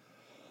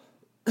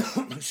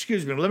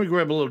 Excuse me, let me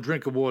grab a little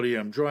drink of water here.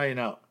 I'm drying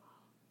out.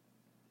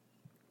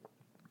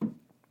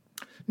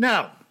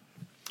 Now,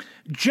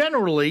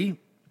 generally,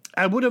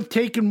 I would have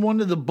taken one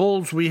of the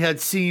bulls we had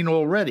seen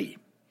already,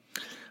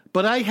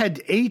 but I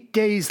had 8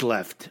 days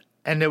left,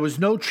 and there was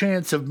no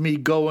chance of me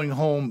going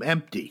home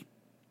empty.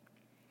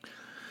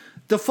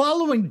 The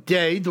following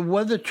day, the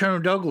weather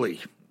turned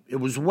ugly. It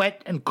was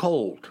wet and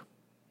cold.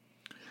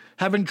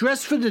 Having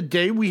dressed for the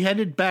day, we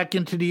headed back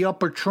into the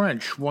upper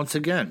trench once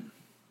again.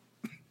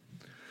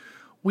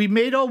 We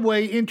made our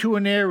way into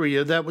an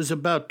area that was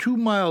about 2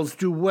 miles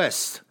due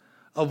west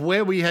of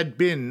where we had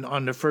been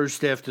on the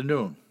first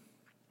afternoon.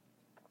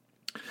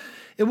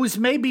 It was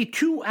maybe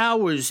 2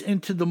 hours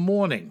into the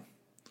morning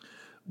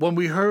when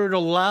we heard a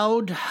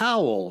loud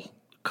howl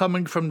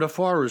coming from the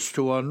forest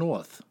to our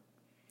north.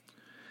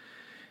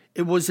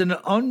 It was an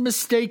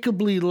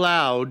unmistakably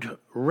loud,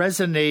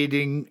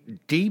 resonating,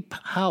 deep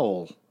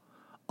howl,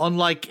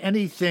 unlike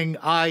anything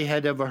I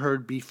had ever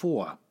heard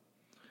before.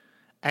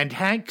 And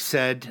Hank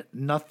said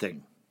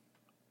nothing.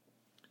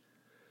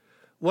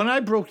 When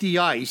I broke the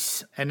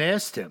ice and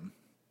asked him,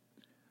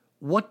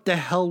 "What the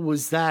hell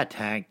was that,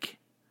 Hank?"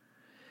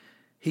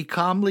 he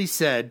calmly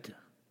said,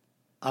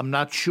 "I'm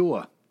not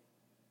sure."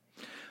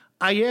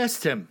 I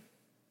asked him,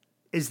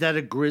 "Is that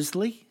a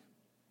grizzly?"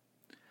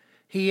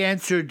 He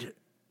answered,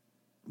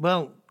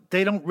 "Well,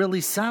 they don't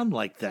really sound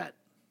like that."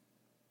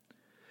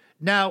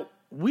 Now,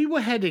 we were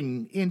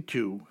heading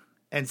into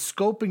and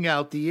scoping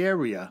out the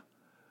area,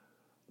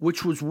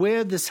 which was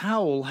where this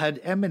howl had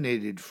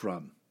emanated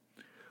from,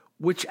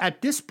 which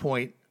at this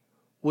point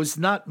was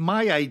not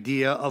my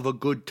idea of a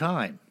good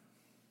time.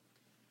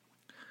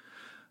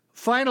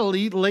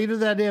 Finally, later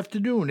that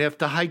afternoon,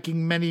 after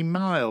hiking many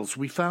miles,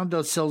 we found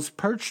ourselves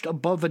perched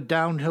above a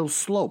downhill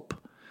slope,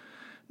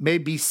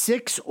 maybe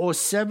 600 or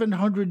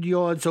 700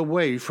 yards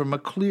away from a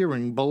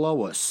clearing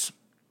below us.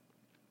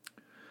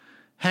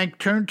 Hank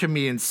turned to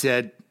me and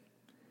said,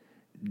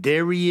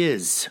 "There he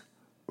is,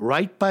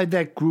 right by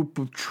that group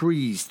of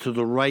trees to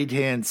the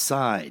right-hand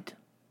side."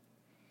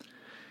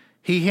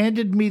 He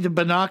handed me the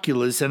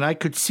binoculars, and I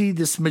could see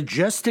this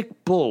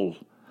majestic bull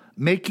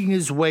making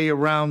his way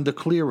around the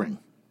clearing.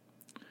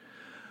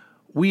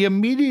 We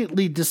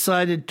immediately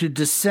decided to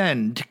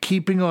descend,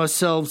 keeping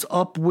ourselves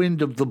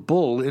upwind of the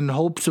bull in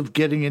hopes of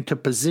getting into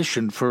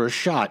position for a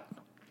shot.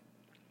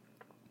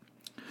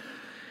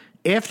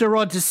 After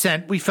our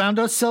descent, we found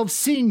ourselves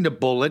seeing the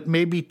bull at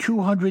maybe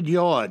 200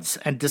 yards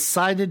and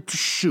decided to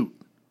shoot.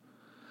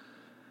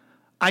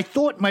 I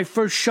thought my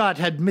first shot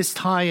had missed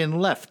high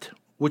and left,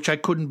 which I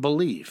couldn't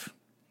believe.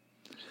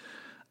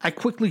 I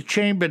quickly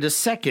chambered a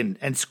second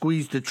and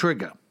squeezed the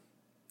trigger.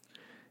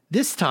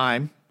 This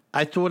time,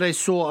 I thought I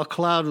saw a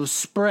cloud of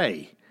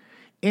spray,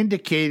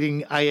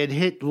 indicating I had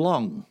hit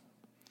lung,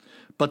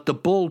 but the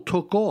bull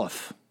took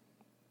off.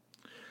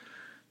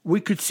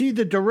 We could see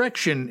the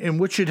direction in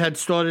which it had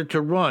started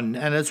to run,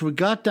 and as we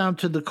got down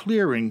to the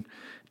clearing,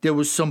 there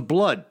was some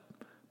blood,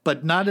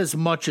 but not as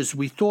much as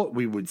we thought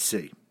we would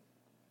see.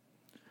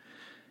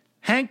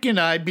 Hank and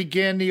I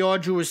began the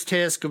arduous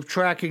task of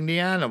tracking the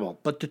animal,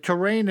 but the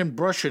terrain and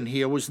brushing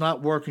here was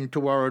not working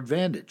to our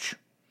advantage.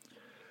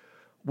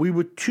 We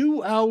were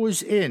 2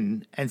 hours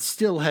in and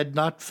still had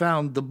not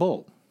found the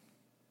bull.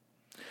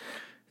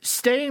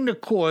 Staying the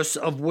course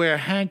of where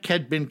Hank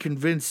had been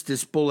convinced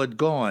this bull had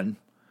gone,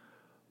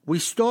 we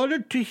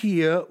started to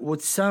hear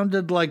what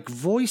sounded like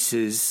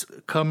voices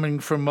coming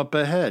from up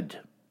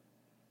ahead.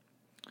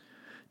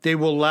 They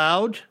were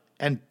loud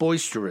and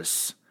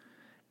boisterous,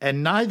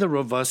 and neither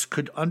of us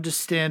could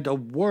understand a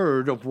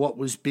word of what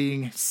was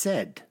being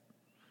said.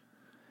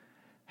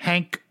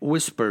 Hank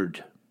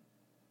whispered,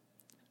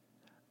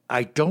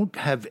 "I don't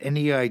have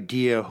any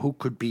idea who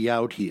could be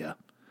out here,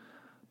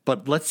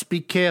 but let's be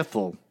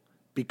careful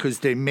because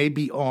they may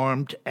be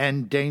armed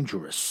and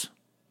dangerous."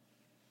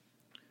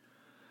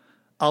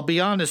 I'll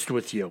be honest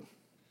with you.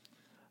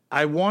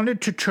 I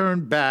wanted to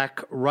turn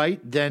back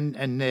right then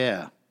and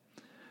there,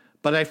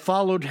 but I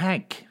followed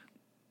Hank.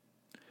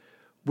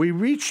 We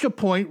reached a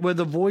point where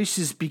the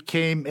voices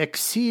became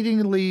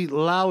exceedingly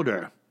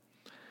louder,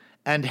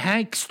 and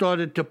Hank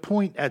started to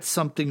point at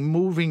something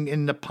moving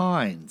in the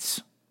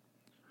pines.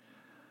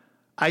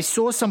 I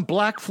saw some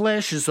black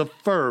flashes of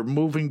fur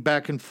moving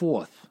back and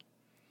forth,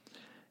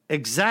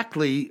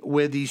 exactly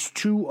where these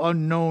two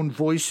unknown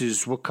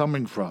voices were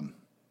coming from.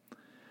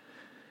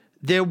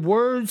 Their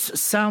words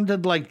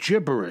sounded like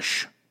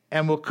gibberish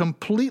and were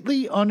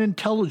completely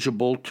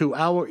unintelligible to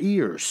our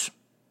ears.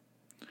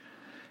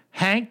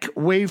 Hank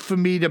waved for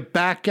me to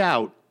back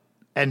out,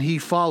 and he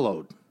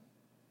followed.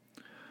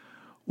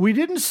 We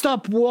didn't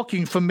stop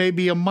walking for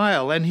maybe a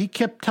mile, and he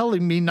kept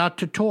telling me not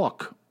to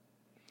talk.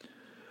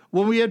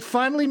 When we had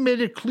finally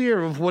made it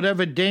clear of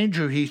whatever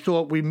danger he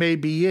thought we may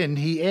be in,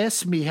 he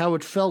asked me how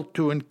it felt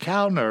to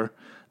encounter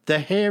the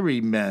hairy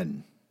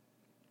men.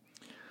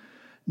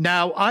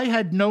 Now, I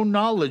had no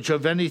knowledge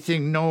of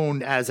anything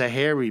known as a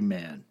hairy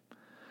man,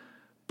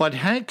 but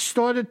Hank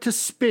started to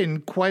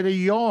spin quite a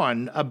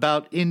yarn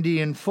about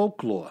Indian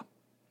folklore.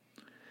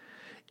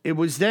 It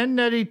was then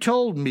that he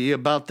told me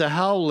about the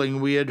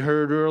howling we had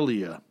heard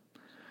earlier,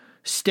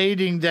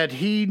 stating that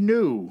he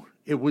knew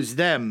it was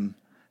them,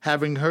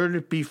 having heard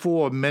it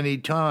before many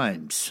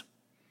times.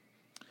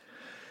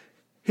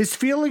 His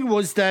feeling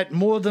was that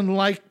more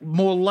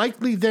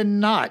likely than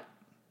not,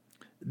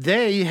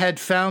 they had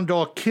found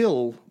our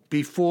kill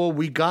before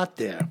we got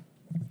there,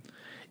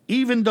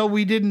 even though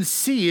we didn't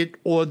see it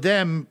or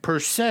them per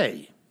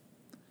se.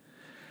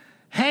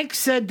 Hank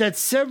said that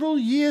several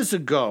years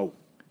ago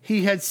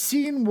he had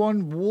seen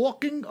one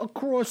walking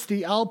across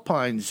the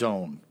Alpine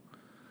zone,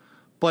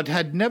 but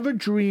had never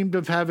dreamed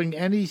of having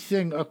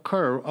anything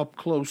occur up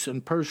close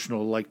and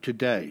personal like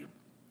today.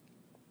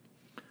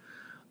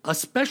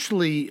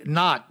 Especially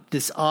not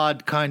this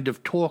odd kind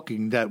of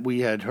talking that we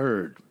had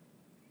heard.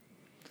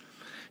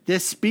 Their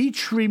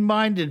speech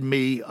reminded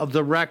me of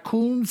the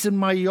raccoons in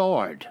my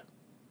yard.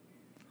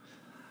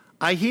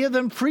 I hear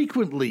them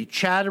frequently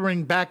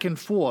chattering back and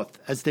forth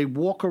as they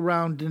walk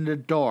around in the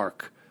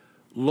dark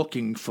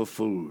looking for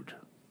food.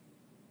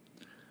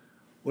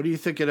 What do you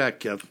think of that,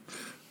 Kev?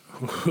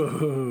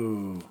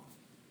 Whoa.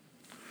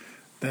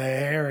 The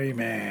hairy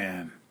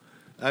man.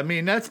 I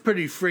mean, that's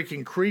pretty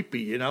freaking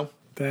creepy, you know?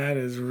 That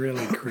is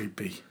really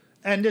creepy.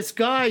 And this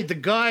guy, the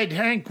guide,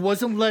 Hank,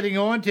 wasn't letting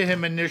on to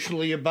him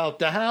initially about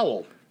the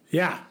howl.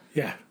 Yeah.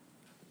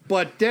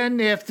 But then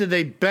after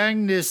they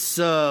banged this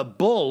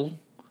bull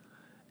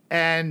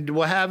and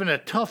were having a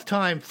tough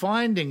time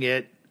finding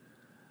it,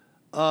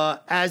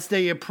 as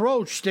they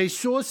approached, they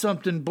saw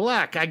something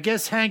black. I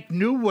guess Hank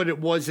knew what it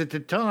was at the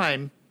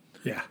time.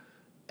 Yeah.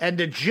 And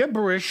the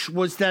gibberish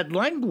was that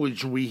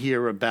language we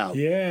hear about.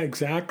 Yeah,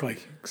 exactly.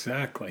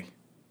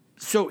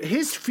 So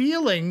his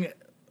feeling,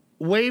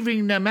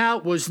 waving them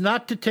out, was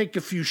not to take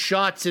a few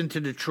shots into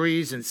the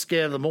trees and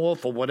scare them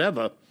off or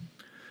whatever,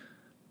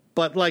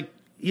 but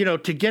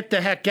to get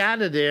the heck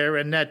out of there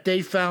and that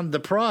they found the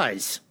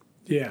prize.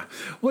 Yeah.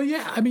 Well,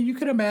 yeah, I mean, you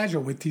can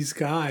imagine with these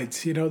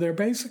guides, they're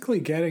basically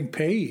getting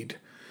paid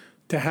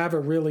to have a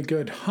really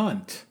good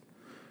hunt.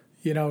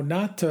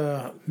 Not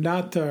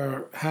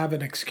to have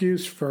an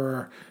excuse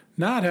for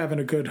not having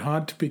a good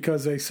hunt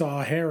because they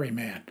saw a hairy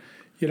man.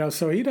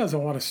 So he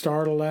doesn't want to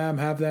startle them,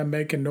 have them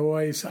make a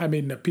noise. I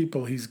mean, the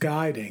people he's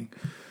guiding,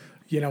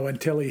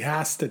 until he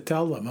has to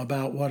tell them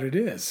about what it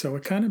is. So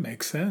it kind of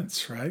makes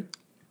sense, right?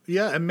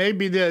 Yeah, and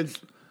maybe there's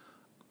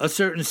a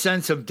certain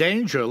sense of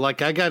danger.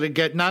 Like, I got to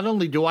get, not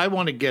only do I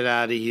want to get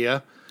out of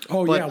here,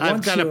 but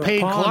I've got a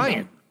paid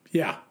client.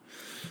 Yeah.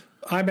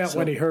 I meant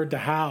when he heard the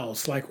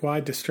howls, like, why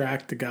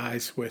distract the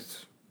guys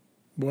with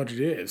what it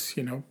is?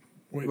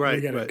 We got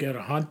to get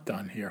a hunt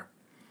done here.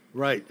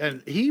 Right.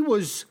 And he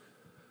was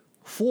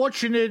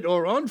fortunate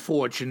or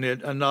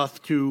unfortunate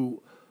enough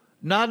to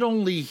not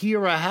only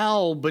hear a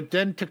howl, but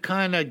then to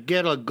kind of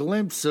get a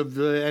glimpse of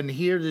and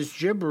hear this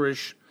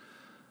gibberish,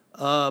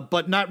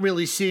 but not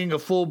really seeing a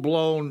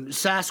full-blown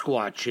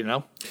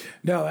Sasquatch,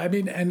 No, I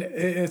mean, and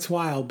it's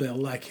wild, Bill.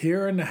 Like,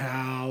 hearing the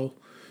howl,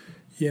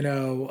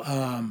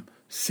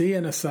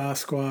 seeing a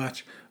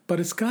Sasquatch, but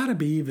it's got to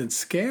be even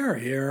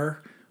scarier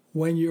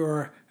when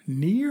you're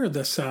near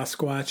the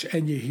Sasquatch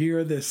and you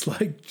hear this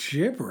like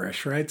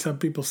gibberish, right? Some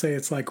people say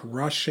it's like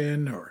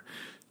Russian or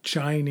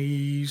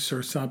Chinese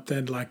or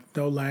something, like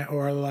no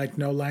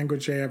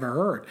language they ever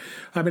heard.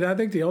 I mean, I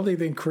think the only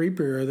thing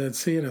creepier than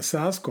seeing a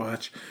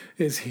Sasquatch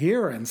is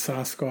hearing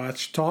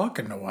Sasquatch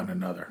talking to one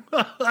another.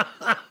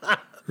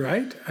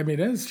 Right? I mean,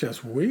 it's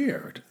just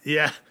weird.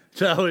 Yeah,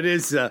 no, it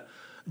is.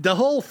 The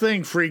whole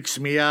thing freaks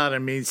me out. I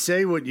mean,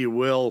 say what you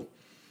will.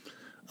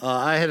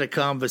 I had a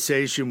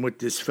conversation with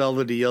this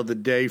fella the other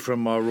day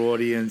from our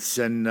audience,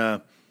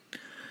 and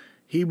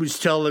he was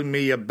telling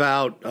me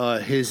about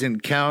his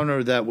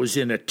encounter that was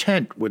in a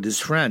tent with his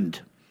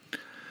friend.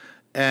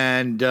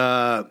 And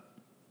I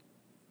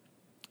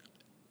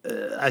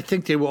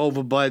think they were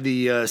over by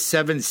the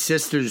Seven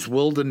Sisters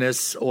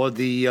Wilderness or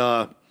the,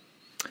 I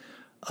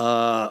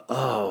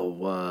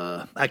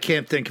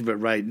can't think of it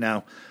right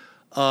now.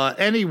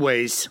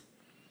 Anyways,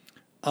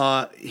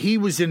 he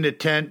was in the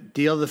tent,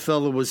 the other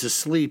fellow was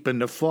asleep,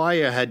 and the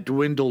fire had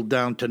dwindled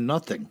down to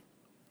nothing.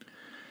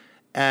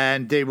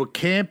 And they were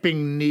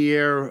camping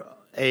near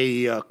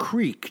a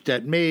creek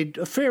that made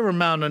a fair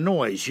amount of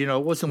noise.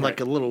 It wasn't like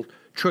a little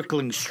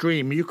trickling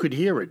stream. You could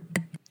hear it.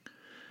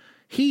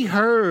 He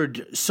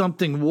heard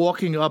something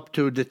walking up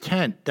to the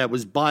tent that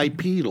was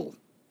bipedal.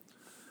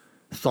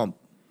 Thump,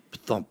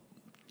 thump,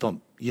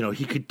 thump.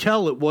 He could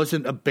tell it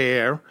wasn't a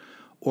bear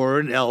or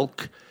an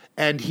elk,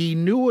 and he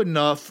knew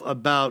enough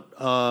about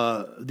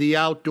the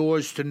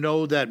outdoors to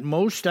know that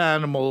most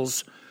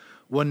animals,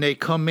 when they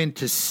come in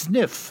to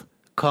sniff,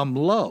 come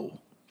low.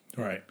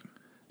 Right.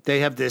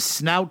 They have their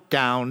snout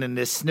down and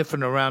they're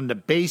sniffing around the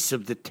base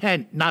of the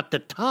tent, not the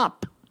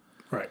top.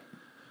 Right.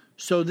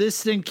 So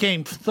this thing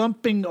came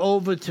thumping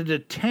over to the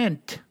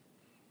tent,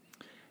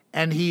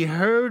 and he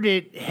heard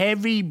it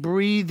heavy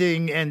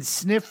breathing and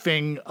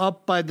sniffing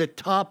up by the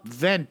top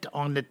vent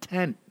on the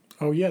tent.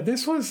 Oh, yeah.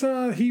 This was,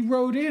 he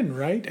wrote in,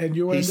 right? And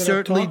you ended up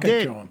certainly talking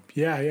did. to him.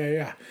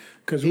 Yeah.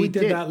 Because we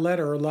did that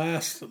letter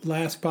last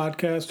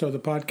podcast or the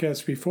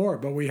podcast before,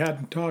 but we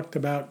hadn't talked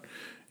about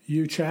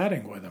you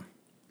chatting with him.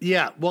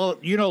 Yeah, well,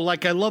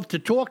 like I love to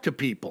talk to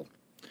people.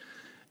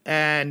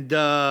 And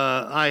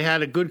I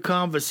had a good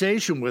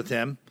conversation with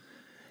him.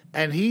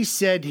 And he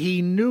said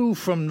he knew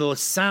from the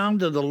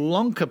sound of the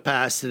lung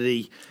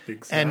capacity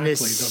and the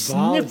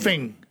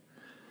sniffing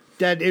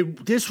that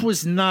this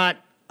was not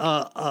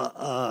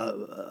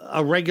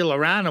a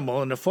regular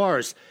animal in the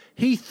forest.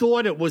 He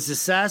thought it was a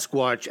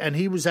Sasquatch, and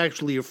he was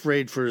actually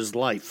afraid for his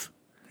life.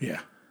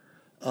 Yeah.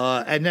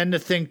 And then the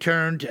thing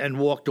turned and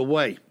walked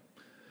away.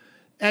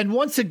 And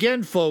once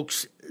again,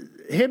 folks,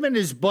 him and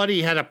his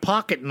buddy had a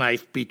pocket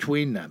knife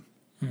between them.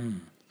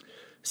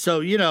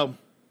 So,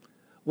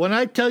 when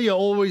I tell you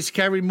always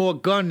carry more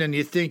gun than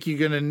you think you're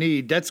going to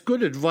need, that's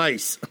good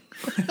advice.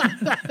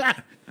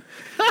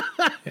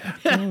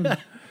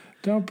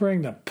 Don't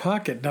bring the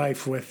pocket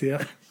knife with you.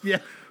 Yeah.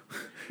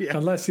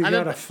 Unless you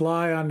got to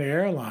fly on the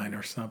airline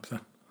or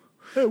something.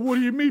 Hey, what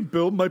do you mean,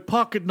 Bill? My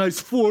pocket knife's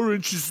 4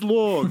 inches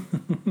long.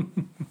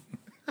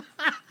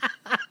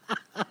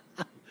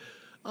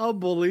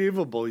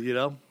 Unbelievable,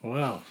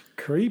 Wow.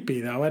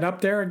 Creepy, though. And up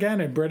there again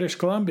in British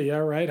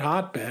Columbia, right?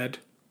 Hotbed.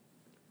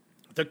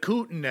 The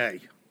Kootenai.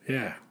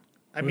 Yeah.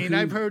 I mean,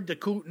 I've heard the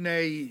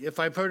Kootenai. If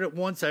I've heard it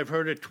once, I've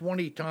heard it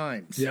 20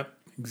 times. Yep,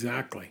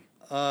 exactly.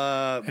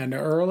 And the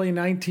early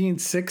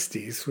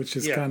 1960s, which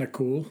is kind of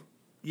cool.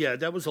 Yeah,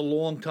 that was a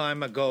long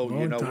time ago,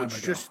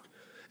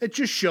 it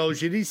just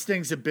shows you these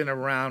things have been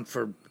around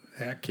for,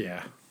 heck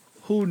yeah,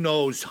 who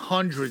knows,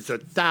 hundreds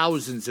of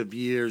thousands of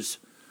years,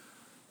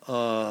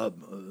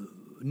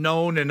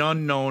 known and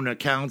unknown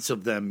accounts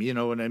of them, you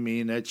know what I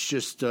mean? It's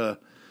just,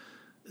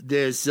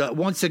 there's,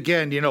 once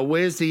again,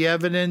 where's the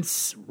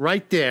evidence?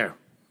 Right there.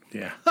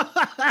 Yeah,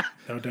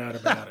 no doubt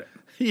about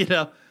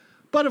it.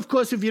 But of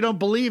course, if you don't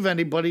believe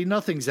anybody,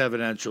 nothing's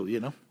evidential,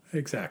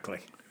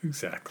 Exactly.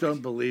 It's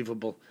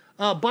unbelievable.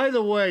 By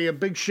the way, a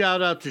big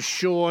shout out to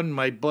Sean,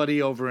 my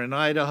buddy over in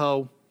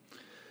Idaho.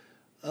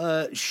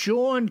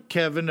 Sean,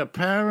 Kevin,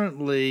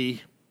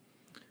 apparently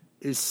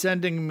is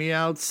sending me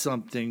out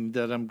something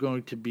that I'm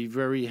going to be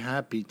very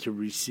happy to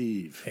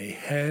receive. A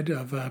head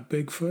of a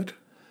Bigfoot?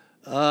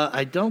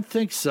 I don't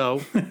think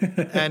so.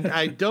 And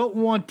I don't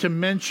want to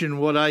mention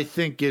what I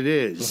think it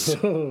is.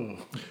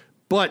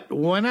 But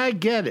when I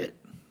get it,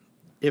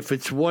 if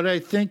it's what I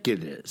think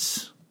it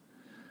is,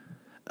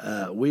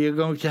 we are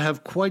going to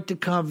have quite the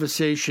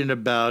conversation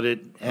about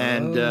it,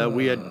 and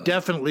we are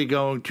definitely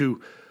going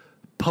to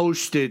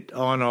post it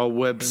on our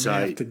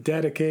website. We have to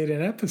dedicate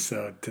an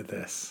episode to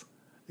this.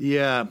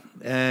 Yeah,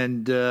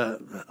 and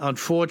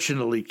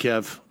unfortunately,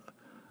 Kev,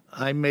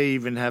 I may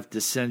even have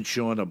to send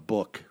Sean a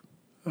book.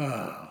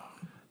 Oh.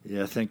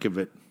 Yeah, think of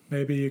it.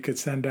 Maybe you could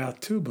send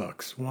out 2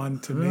 books, one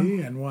to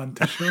me and one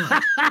to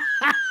Sean.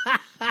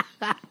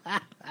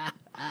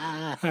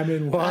 I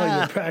mean, while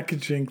you're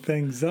packaging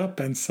things up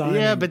and signing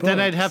Yeah, but books. then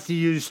I'd have to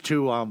use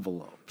 2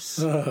 envelopes.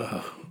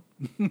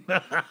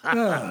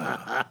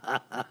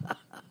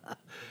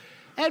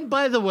 And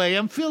by the way,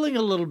 I'm feeling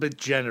a little bit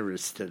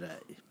generous today.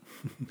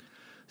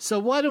 So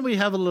why don't we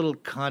have a little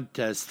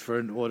contest for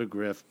an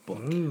autographed book?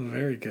 Ooh,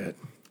 very good.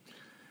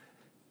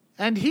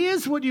 And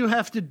here's what you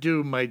have to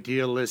do, my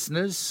dear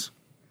listeners.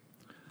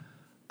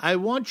 I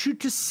want you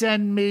to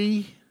send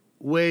me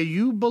where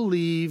you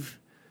believe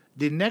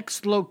the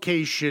next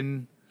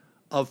location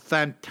of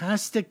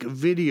fantastic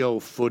video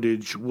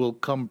footage will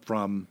come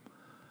from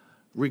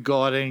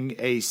regarding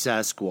a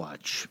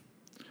Sasquatch.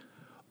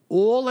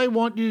 All I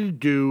want you to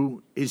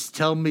do is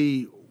tell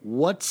me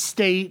what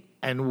state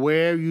and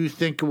where you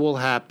think it will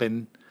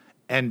happen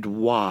and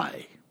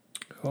why.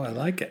 Oh, I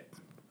like it.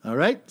 All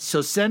right?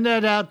 So send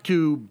that out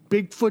to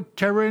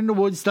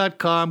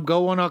BigfootTerrorInTheWoods.com.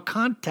 Go on our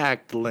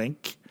contact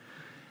link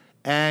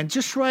and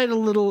just write a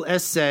little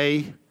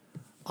essay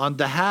on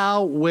the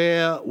how,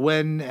 where,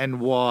 when, and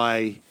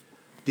why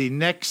the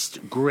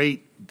next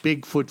great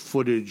Bigfoot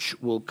footage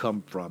will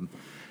come from.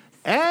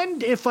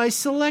 And if I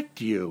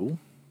select you,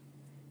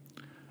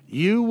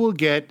 you will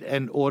get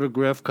an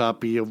autographed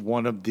copy of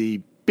one of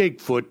the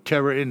Bigfoot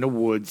Terror in the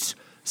Woods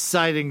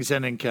Sightings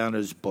and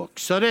Encounters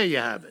books. So there you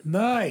have it.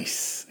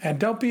 Nice. And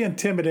don't be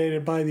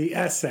intimidated by the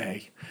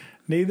essay.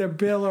 Neither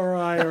Bill or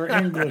I are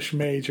English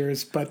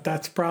majors, but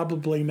that's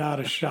probably not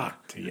a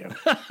shock to you.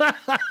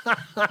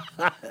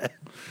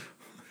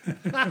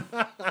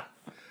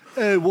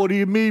 Hey, what do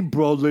you mean,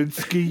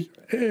 Brolinsky?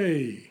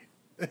 Hey.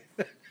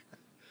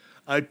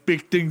 I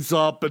pick things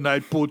up and I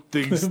put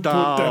things Put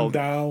down. them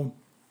down.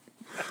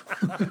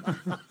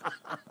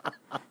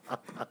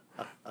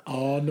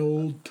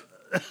 Arnold.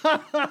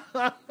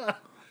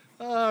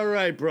 All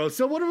right, bro.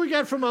 So what do we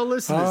got from our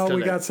listeners today?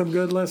 We got some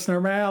good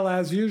listener mail,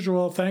 as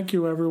usual. Thank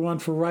you, everyone,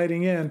 for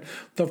writing in.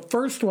 The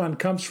first one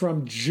comes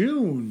from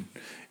June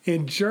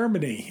in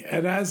Germany.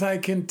 And as I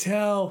can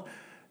tell,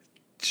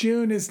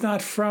 June is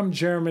not from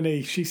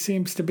Germany. She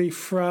seems to be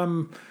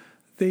from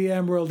the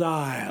Emerald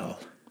Isle.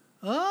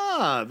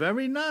 Ah,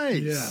 very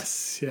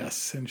nice.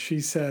 Yes. And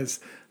she says,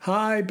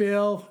 "Hi,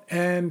 Bill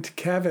and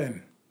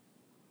Kevin."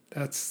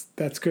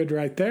 That's good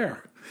right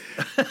there.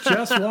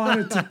 Just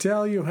wanted to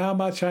tell you how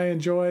much I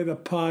enjoy the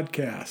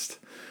podcast.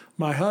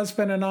 My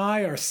husband and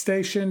I are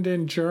stationed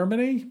in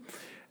Germany,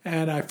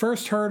 and I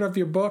first heard of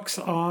your books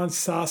on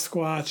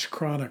Sasquatch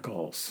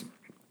Chronicles.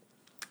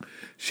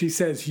 She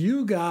says,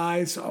 "You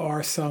guys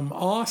are some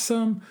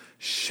awesome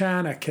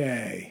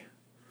Shanachie."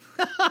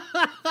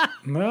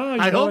 No,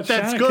 I hope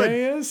that's good.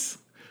 Is?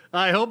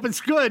 I hope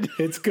it's good.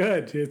 It's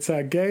good. It's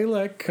a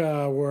Gaelic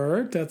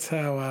word. That's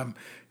how I'm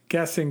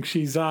guessing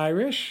she's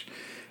Irish.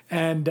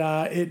 And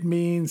it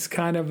means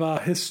kind of a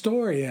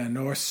historian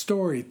or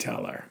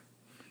storyteller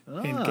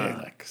in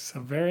Gaelic. So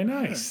very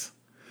nice.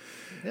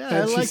 Yeah, and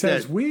I she like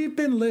says, that. "We've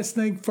been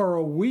listening for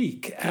a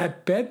week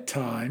at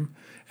bedtime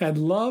and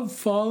love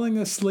falling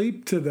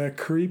asleep to the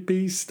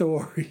creepy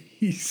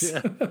stories."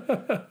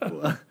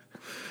 Yeah.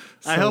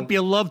 I hope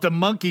you love the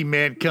monkey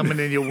man coming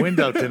in your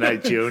window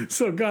tonight, June.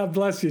 So God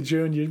bless you,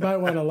 June. You might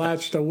want to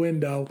latch the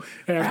window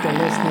after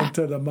listening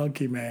to the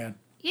monkey man.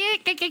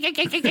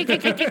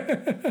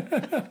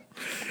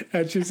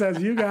 And she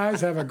says, "You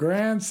guys have a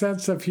grand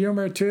sense of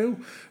humor, too.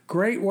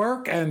 Great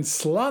work, and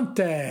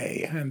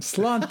slante. And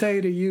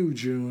slante to you,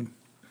 June."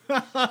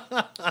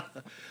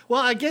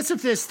 Well, I guess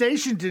if they're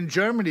stationed in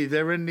Germany,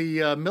 they're in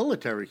the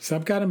military.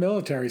 Some kind of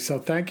military, so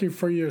thank you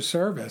for your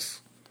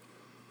service.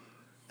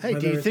 Hey,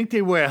 do you think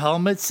they wear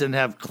helmets and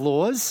have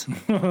claws?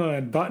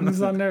 And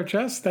buttons on their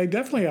chest? They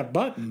definitely have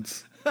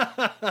buttons.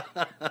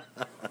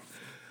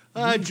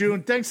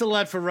 June, thanks a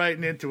lot for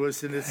writing into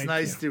us, and it's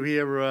nice to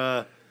hear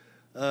a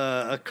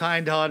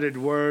kind-hearted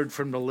word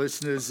from the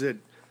listeners. That,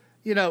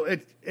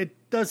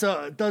 it does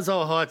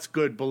our hearts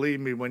good.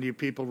 Believe me, when you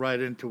people write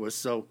into us.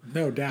 So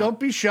no doubt, don't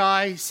be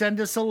shy. Send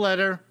us a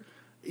letter,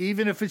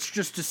 even if it's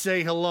just to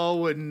say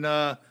hello and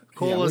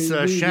call us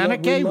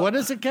Shanachie. What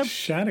is it, Kev?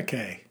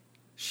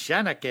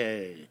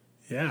 Shanachie.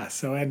 Yeah.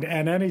 So and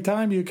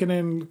anytime you can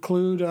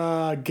include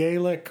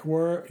Gaelic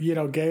word,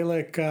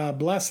 Gaelic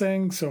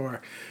blessings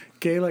or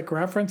Gaelic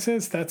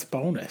references, that's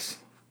bonus.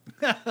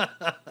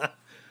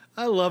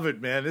 I love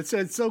it, man.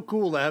 It's so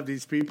cool to have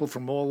these people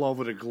from all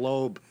over the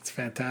globe. It's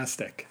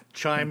fantastic.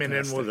 Chiming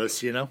in with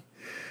us,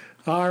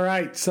 All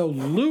right, so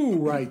Lou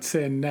writes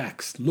in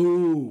next.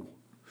 Lou.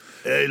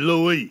 Hey,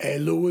 Louie. Hey,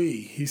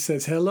 Louie. He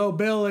says, "Hello,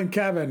 Bill and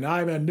Kevin.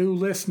 I'm a new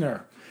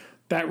listener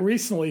that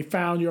recently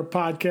found your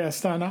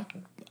podcast on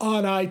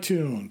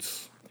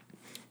iTunes.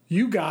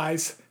 You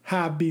guys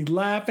have been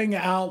laughing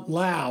out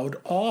loud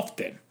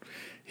often.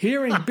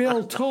 Hearing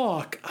Bill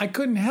talk, I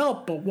couldn't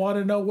help but want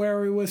to know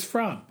where he was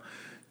from.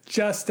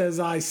 Just as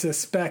I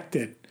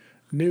suspected,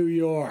 New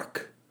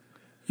York.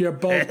 You're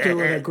both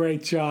doing a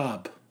great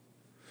job."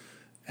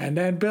 And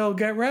then Bill,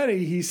 get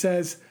ready. He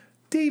says,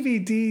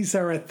 "DVDs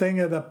are a thing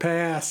of the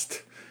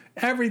past.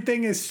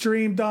 Everything is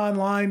streamed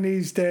online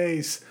these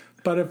days.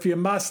 But if you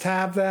must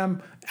have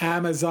them,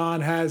 Amazon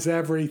has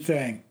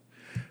everything.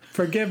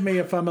 Forgive me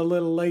if I'm a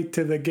little late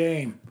to the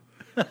game."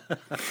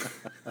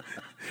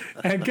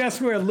 And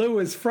guess where Lou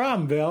is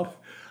from, Bill?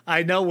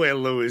 I know where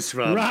Lou is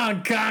from.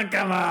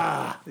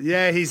 Ronkonkoma.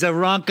 Yeah, he's a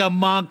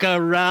Ronkamonka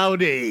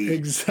rowdy.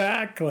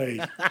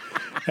 Exactly.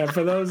 And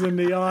for those in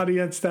the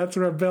audience, that's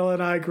where Bill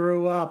and I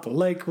grew up,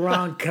 Lake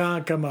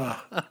Ronkonkoma.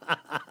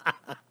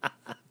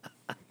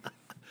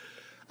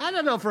 I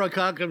don't know if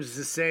Ronkonkoma is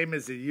the same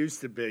as it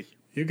used to be.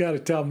 You got to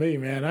tell me,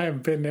 man. I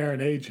haven't been there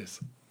in ages.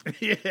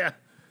 Yeah.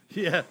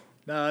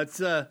 No,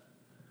 it's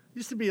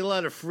used to be a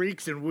lot of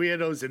freaks and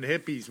weirdos and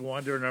hippies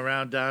wandering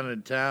around down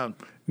in town.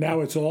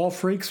 Now it's all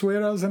freaks,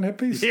 weirdos, and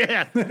hippies?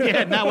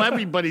 Yeah. Now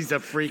everybody's a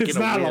freak it's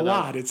and a weirdo. It's not a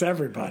lot. It's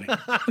everybody.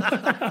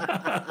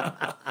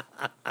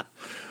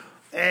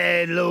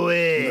 Hey,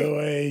 Louie.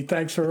 Louie,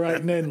 thanks for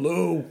writing in,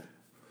 Lou.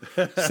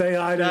 Say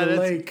hi to the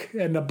lake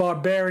and the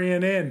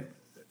Barbarian Inn.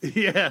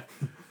 Yeah.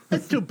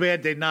 That's too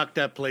bad they knocked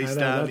that place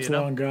down. That's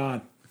long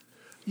gone.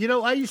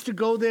 I used to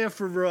go there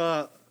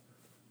for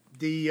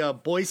the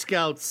Boy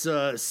Scouts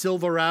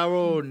Silver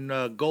Arrow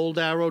and Gold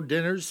Arrow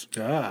dinners.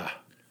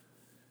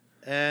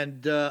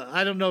 And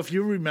I don't know if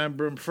you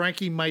remember him,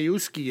 Frankie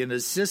Majewski and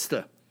his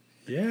sister.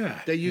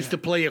 Yeah. They used to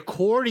play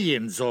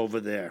accordions over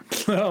there.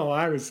 Oh,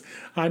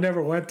 I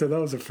never went to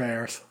those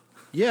affairs.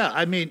 Yeah,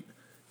 I mean,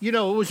 it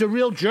was a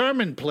real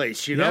German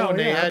place,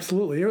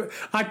 absolutely.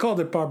 I called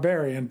it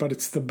Barbarian, but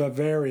it's the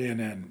Bavarian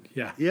Inn.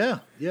 Yeah. Yeah.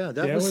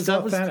 That was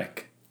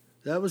authentic.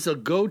 That was a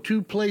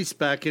go-to place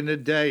back in the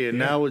day, and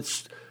now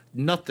it's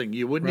nothing.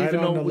 You wouldn't even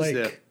know it was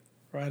there.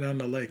 Right on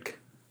the lake.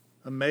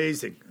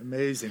 Amazing.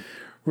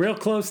 Real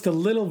close to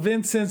Little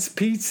Vincent's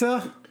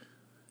Pizza.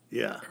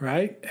 Yeah.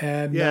 Right?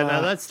 And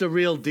now that's the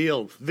real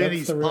deal.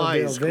 Vinny's Pie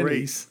is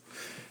great.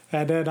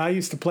 And then I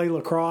used to play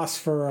lacrosse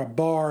for a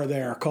bar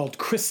there called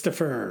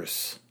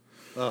Christopher's.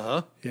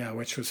 Uh-huh. Yeah,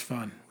 which was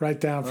fun. Right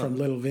down from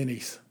Little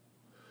Vinny's.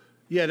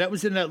 Yeah, that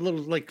was in that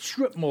little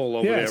strip mall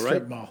over there, right? Yeah,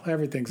 strip mall.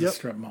 Everything's a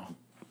strip mall.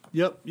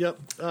 Yep.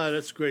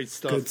 That's great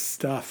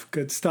stuff.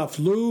 Good stuff.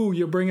 Lou,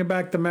 you're bringing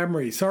back the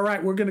memories. All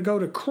right, we're going to go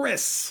to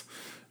Chris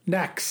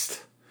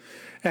next.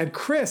 And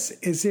Chris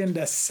is in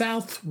the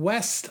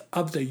southwest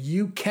of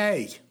the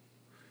UK.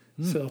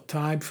 So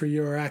time for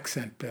your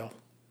accent, Bill.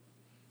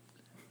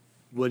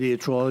 What are you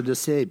trying to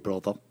say,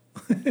 brother?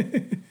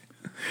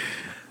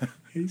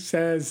 He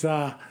says,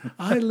 I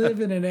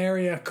live in an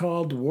area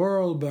called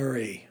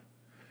Worlbury.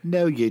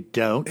 No, you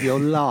don't. You're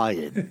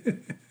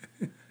lying.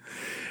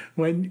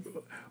 When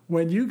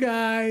would you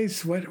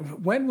guys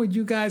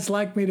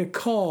like me to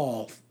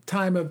call,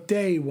 time of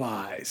day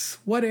wise?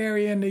 What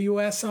area in the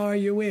U.S. are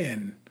you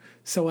in?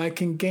 So I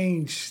can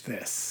gauge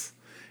this.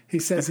 He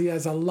says he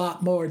has a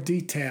lot more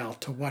detail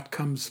to what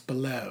comes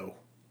below.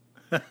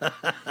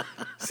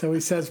 So he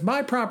says,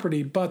 my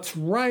property butts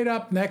right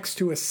up next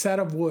to a set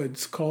of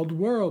woods called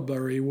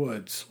Worlbury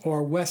Woods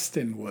or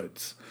Weston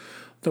Woods.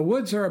 The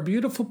woods are a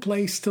beautiful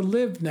place to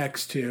live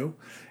next to,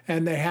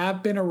 and they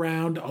have been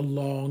around a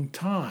long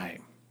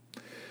time.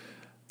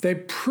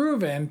 They've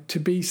proven to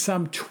be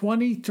some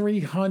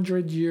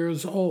 2,300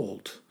 years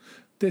old.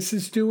 This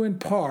is due in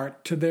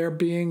part to there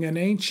being an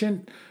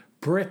ancient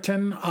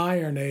Briton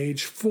Iron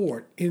Age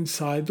fort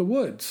inside the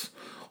woods,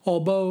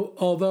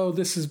 although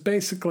this is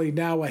basically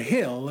now a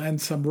hill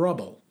and some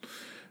rubble.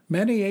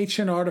 Many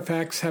ancient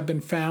artifacts have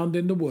been found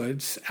in the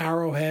woods,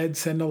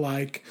 arrowheads and the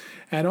like,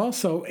 and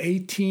also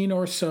 18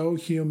 or so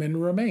human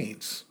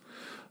remains.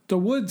 The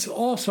woods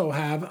also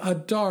have a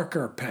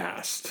darker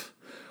past.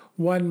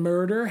 One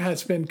murder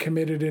has been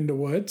committed in the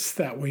woods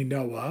that we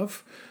know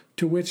of,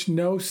 to which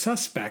no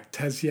suspect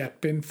has yet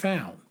been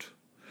found.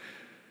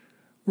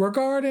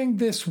 Regarding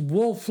this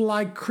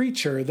wolf-like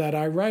creature that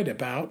I write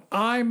about,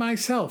 I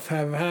myself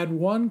have had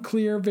one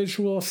clear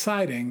visual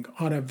sighting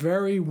on a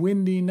very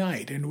windy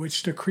night in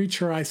which the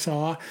creature I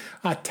saw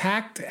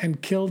attacked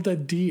and killed a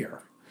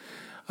deer.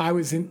 I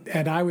was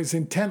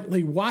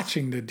intently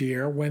watching the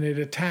deer when it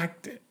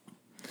attacked it.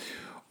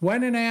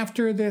 When and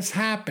after this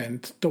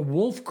happened, the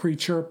wolf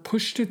creature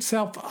pushed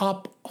itself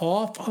up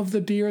off of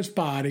the deer's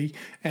body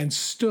and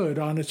stood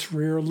on its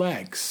rear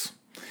legs.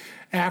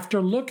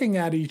 After looking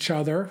at each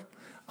other,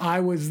 I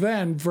was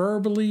then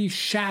verbally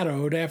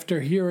shadowed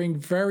after hearing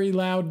very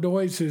loud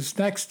noises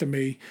next to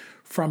me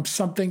from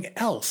something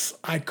else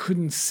I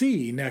couldn't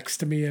see next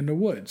to me in the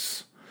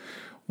woods.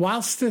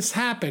 Whilst this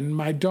happened,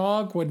 my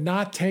dog would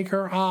not take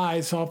her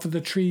eyes off of the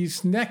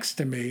trees next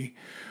to me,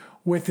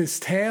 with his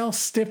tail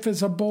stiff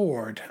as a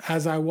board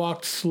as I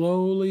walked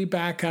slowly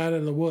back out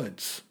of the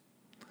woods.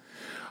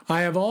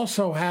 I have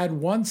also had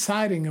one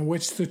sighting in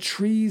which the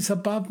trees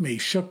above me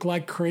shook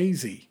like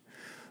crazy.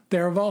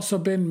 There have also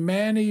been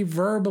many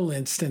verbal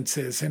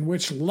instances in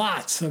which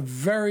lots of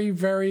very,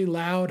 very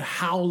loud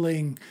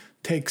howling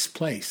takes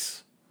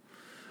place.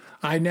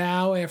 I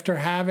now, after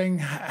having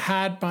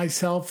had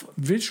myself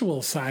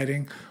visual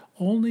sighting,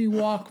 only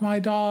walk my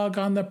dog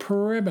on the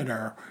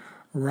perimeter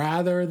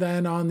rather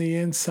than on the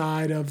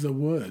inside of the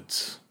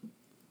woods.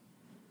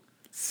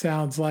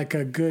 Sounds like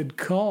a good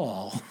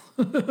call.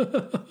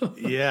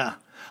 Yeah.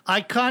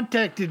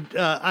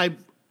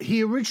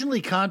 He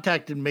originally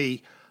contacted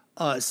me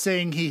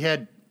saying he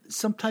had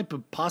some type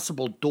of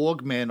possible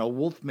dogman or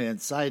wolfman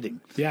sighting.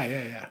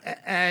 Yeah.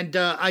 And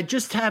I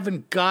just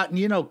haven't gotten,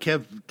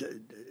 Kev,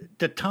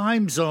 the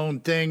time zone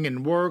thing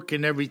and work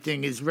and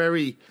everything is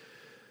very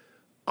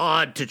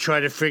odd to try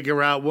to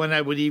figure out when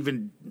I would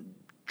even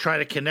try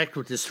to connect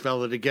with this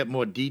fella to get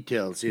more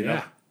details, you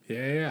know?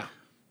 Yeah.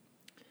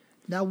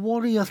 Now,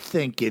 what do you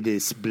think of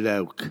this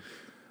bloke?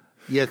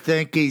 You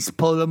think he's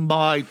pulling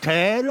my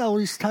tail or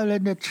he's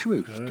telling the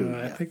truth?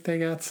 I think they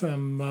got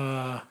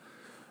some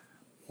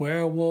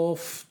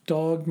werewolf,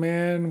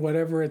 dogman,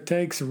 whatever it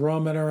takes,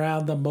 roaming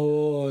around the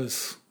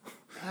moors.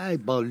 I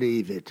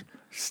believe it.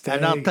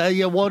 And I'll tell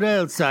you what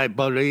else I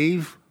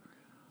believe.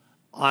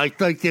 I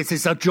think this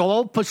is a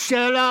job for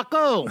Sherlock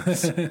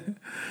Holmes.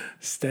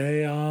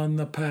 Stay on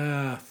the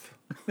path.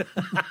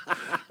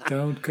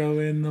 Don't go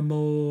in the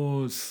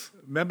moors.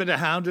 Remember the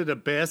Hound of the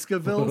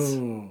Baskervilles?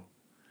 Oh.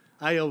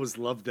 I always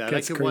loved that.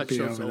 Gets I could watch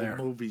creepy those over old there.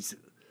 movies.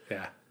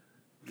 Yeah.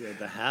 Yeah,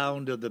 the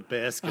Hound of the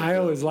Baskervilles. I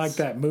always liked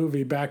that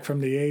movie back from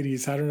the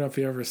 80s. I don't know if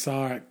you ever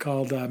saw it,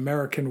 called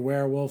American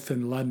Werewolf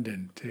in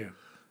London, too.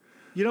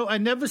 I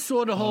never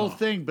saw the whole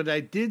thing, but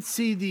I did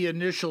see the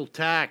initial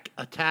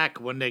attack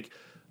when they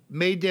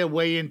made their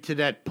way into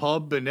that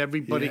pub and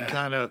everybody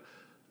kind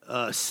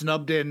of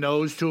snubbed their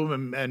nose to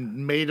him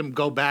and made him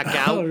go back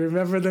out.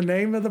 Remember the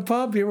name of the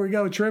pub? Here we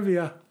go,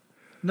 trivia.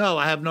 No,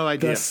 I have no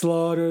idea. The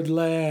Slaughtered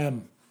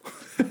Lamb.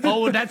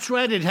 Oh, that's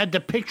right. It had the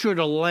picture of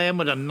the lamb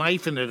with a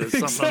knife in it or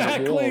something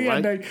on the wall,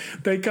 right? And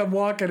they come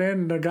walking in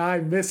and the guy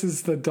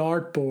misses the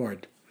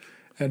dartboard.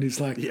 And he's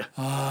like,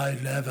 I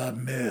never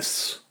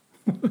miss.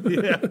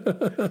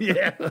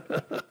 Yeah.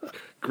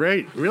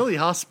 Great. Really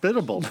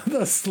hospitable.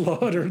 The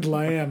Slaughtered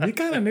Lamb. You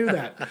kind of knew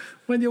that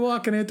when you're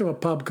walking into a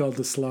pub called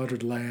the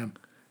Slaughtered Lamb.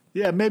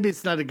 Yeah, maybe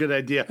it's not a good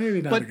idea.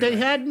 But they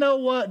had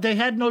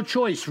no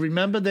choice.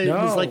 Remember, it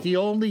was like the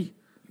only.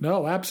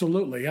 No,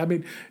 absolutely. I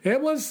mean,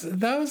 that was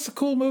a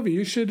cool movie.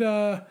 You should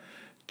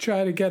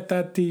try to get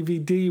that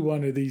DVD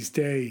one of these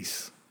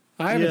days.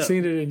 I haven't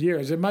seen it in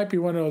years. It might be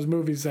one of those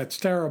movies that's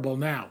terrible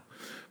now,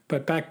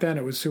 but back then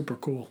it was super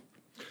cool.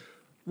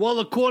 Well,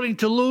 according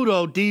to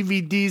Ludo,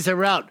 DVDs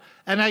are out.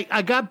 And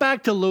I got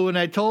back to Lou and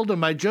I told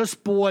him I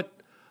just bought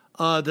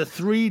the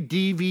 3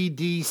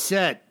 DVD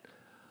set.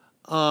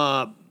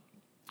 I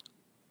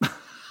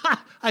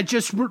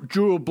just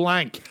drew a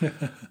blank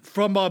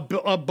from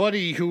a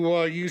buddy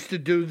who used to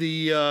do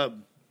the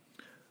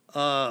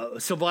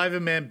Survivor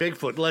Man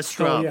Bigfoot, Les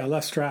Straub. Oh, yeah,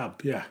 Les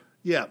Straub, yeah.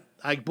 Yeah,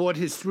 I bought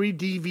his 3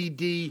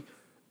 DVD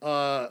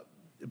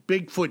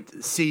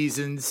Bigfoot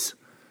seasons,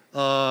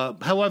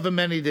 however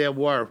many there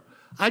were.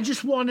 I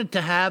just wanted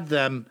to have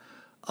them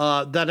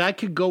that I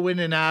could go in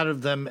and out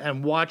of them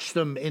and watch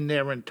them in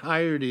their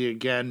entirety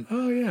again.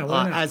 Oh,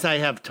 yeah, as I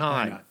have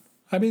time.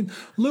 I mean,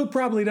 Lou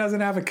probably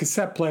doesn't have a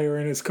cassette player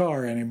in his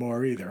car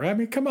anymore either. I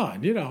mean, come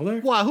on, you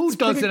know. Well, who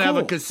doesn't have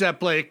a cassette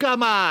player?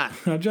 Come on.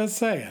 I'm just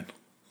saying.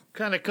 What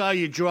kind of car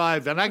you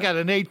drive? And I got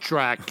an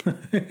 8-track.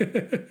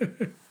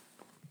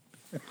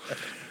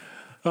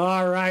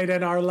 All right,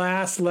 and our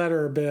last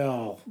letter,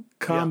 Bill,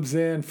 comes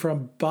in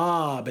from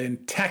Bob in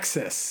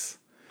Texas.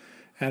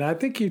 And I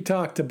think you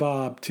talked to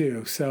Bob,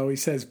 too. So he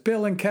says,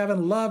 Bill and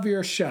Kevin, love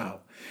your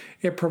show.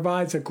 It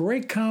provides a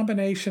great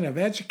combination of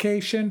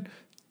education,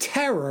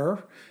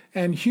 terror,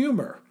 and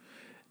humor,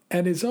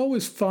 and is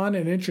always fun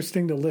and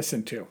interesting to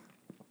listen to.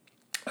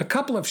 A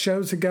couple of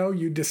shows ago,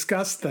 you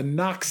discussed the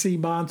Noxie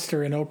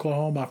monster in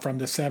Oklahoma from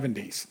the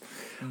 70s.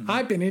 Mm-hmm.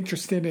 I've been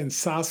interested in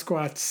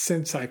Sasquatch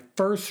since I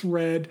first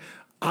read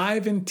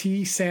Ivan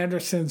T.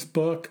 Sanderson's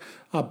book,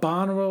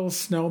 Abominable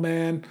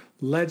Snowman,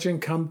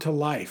 Legend Come to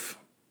Life.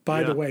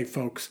 By the way,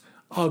 folks,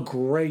 a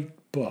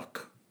great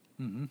book.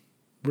 Mm-hmm.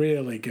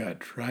 Really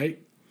good,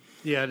 right?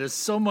 Yeah, there's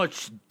so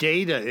much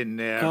data in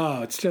there.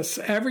 Oh, it's just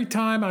every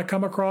time I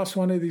come across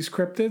one of these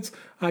cryptids,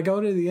 I go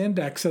to the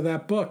index of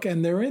that book,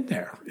 and they're in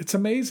there. It's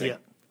amazing.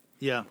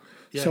 Yeah.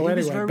 So he anyway,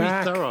 was very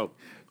thorough.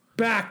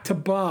 Back to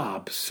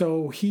Bob.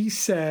 So he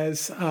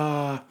says,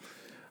 where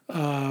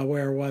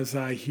was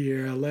I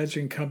here? A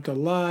legend come to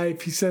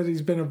life. He said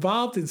he's been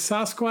involved in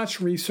Sasquatch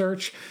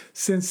research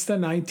since the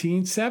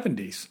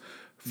 1970s.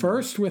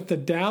 First with the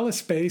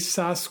Dallas-based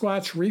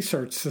Sasquatch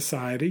Research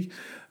Society,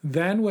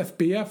 then with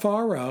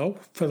BFRO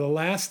for the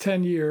last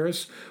 10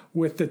 years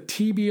with the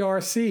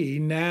TBRC,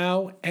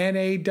 now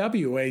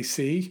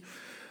NAWAC.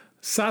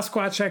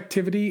 Sasquatch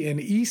activity in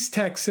East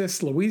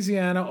Texas,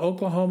 Louisiana,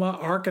 Oklahoma,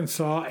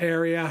 Arkansas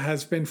area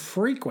has been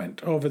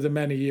frequent over the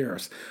many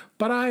years,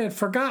 but I had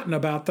forgotten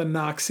about the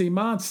Noxie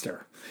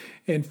monster.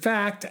 In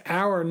fact,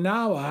 our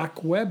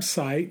NAWAC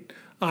website,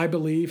 I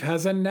believe,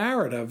 has a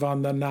narrative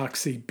on the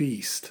Noxie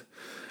beast.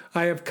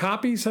 I have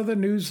copies of the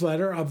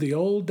newsletter of the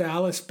Old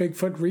Dallas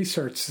Bigfoot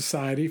Research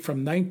Society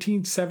from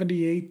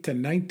 1978 to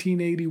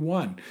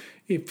 1981,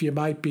 if you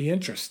might be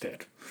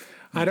interested.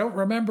 I don't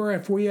remember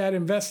if we had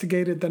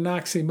investigated the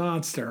Noxie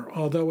monster,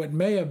 although it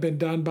may have been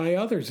done by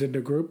others in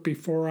the group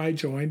before I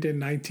joined in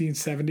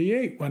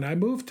 1978 when I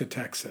moved to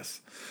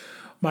Texas.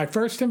 My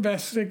first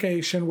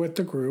investigation with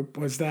the group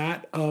was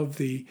that of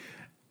the,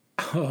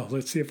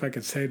 let's see if I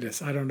can say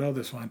this, I don't know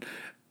this one,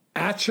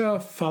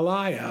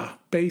 Atchafalaya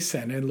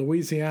Basin in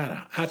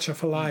Louisiana,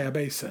 Atchafalaya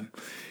Basin,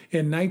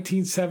 in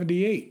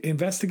 1978,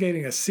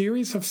 investigating a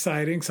series of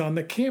sightings on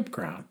the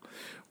campground.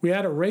 We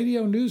had a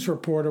radio news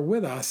reporter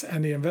with us,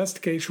 and the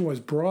investigation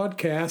was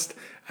broadcast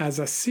as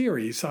a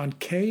series on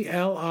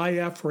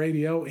KLIF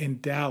radio in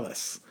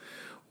Dallas.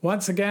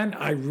 Once again,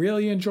 I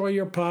really enjoy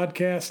your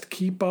podcast.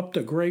 Keep up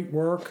the great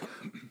work.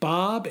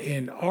 Bob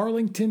in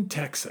Arlington,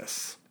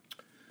 Texas.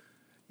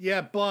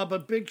 Yeah, Bob, a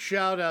big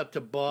shout out to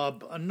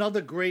Bob.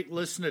 Another great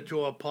listener to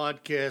our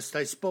podcast.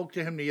 I spoke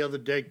to him the other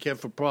day, Kev,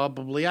 for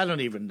probably, I don't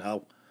even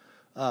know,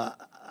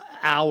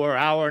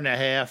 hour and a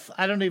half.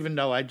 I don't even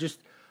know.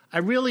 I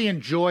really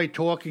enjoy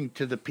talking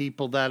to the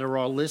people that are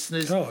our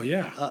listeners. Oh,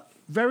 yeah.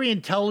 Very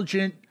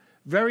intelligent,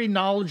 very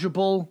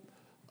knowledgeable,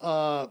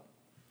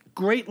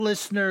 great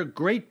listener,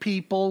 great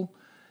people.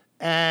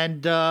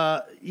 And,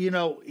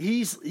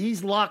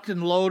 he's locked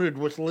and loaded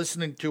with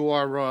listening to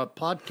our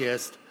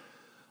podcast.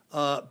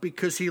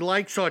 Because he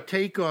likes our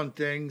take on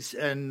things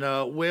and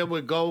where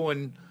we're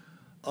going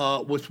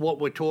with what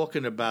we're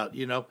talking about,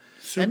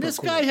 Super and this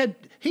cool. guy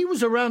he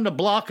was around the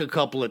block a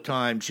couple of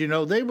times.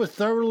 They were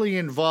thoroughly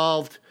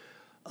involved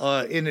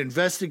in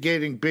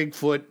investigating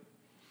Bigfoot.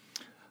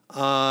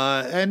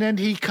 And then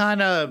he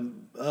kind of,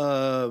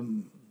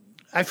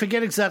 I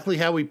forget exactly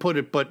how he put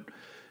it, but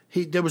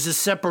there was a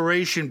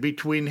separation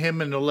between him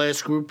and the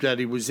last group that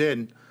he was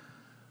in.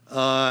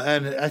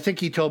 And I think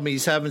he told me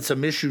he's having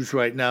some issues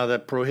right now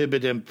that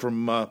prohibit him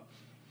from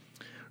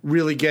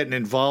really getting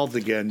involved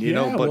again, you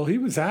know. But well, he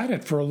was at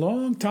it for a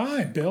long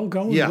time, Bill,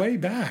 going way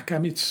back. I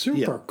mean, it's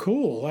super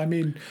cool. I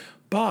mean,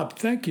 Bob,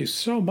 thank you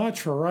so much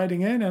for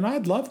writing in, and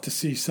I'd love to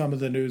see some of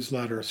the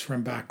newsletters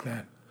from back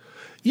then.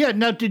 Yeah,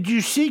 now, did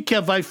you see,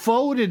 Kev, I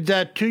forwarded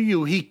that to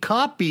you. He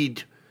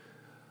copied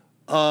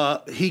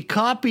a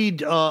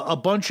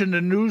bunch of the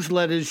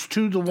newsletters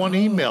to the one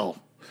email.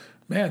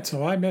 Man,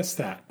 so I missed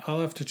that.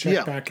 I'll have to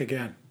check back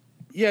again.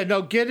 Yeah,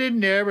 no, get in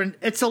there, and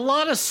it's a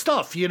lot of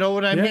stuff. You know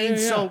what I mean? Yeah.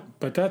 So,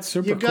 but that's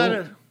super you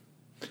gotta.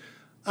 cool.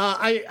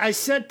 I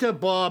said to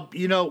Bob,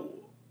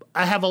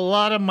 I have a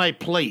lot on my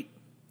plate.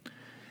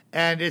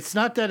 And it's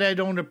not that I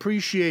don't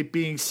appreciate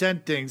being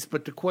sent things,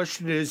 but the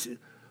question is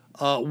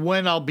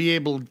when I'll be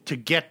able to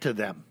get to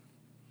them.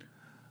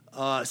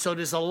 So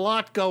there's a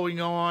lot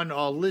going on.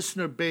 Our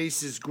listener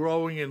base is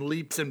growing in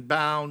leaps and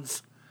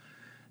bounds.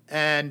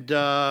 And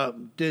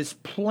there's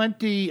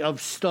plenty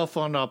of stuff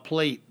on our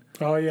plate.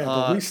 Oh, yeah,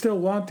 but we still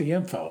want the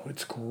info.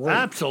 It's great.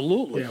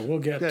 Absolutely. Yeah, we'll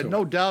get to it.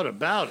 No doubt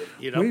about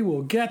it. We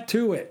will get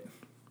to it.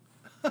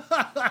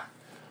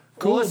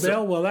 Cool, Awesome.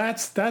 Bill. Well,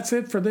 that's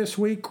it for this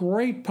week.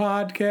 Great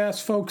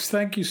podcast, folks.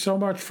 Thank you so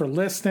much for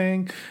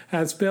listening.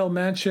 As Bill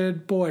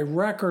mentioned, boy,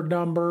 record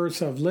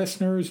numbers of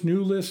listeners,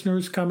 new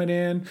listeners coming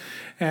in.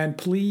 And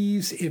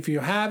please, if you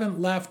haven't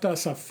left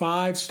us a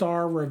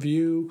 5-star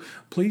review,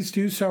 please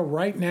do so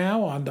right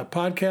now on the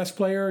podcast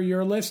player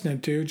you're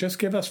listening to. Just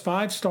give us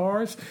 5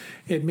 stars.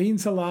 It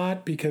means a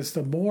lot because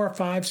the more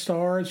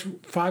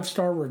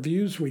 5-star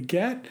reviews we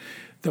get,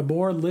 the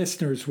more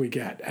listeners we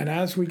get. And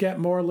as we get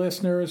more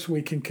listeners,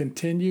 we can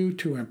continue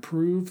to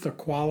improve the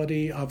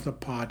quality of the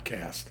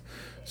podcast.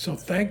 So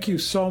thank you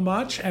so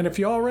much. And if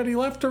you already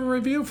left a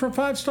review for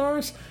 5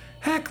 stars,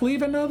 heck,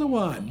 leave another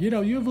one.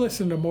 You've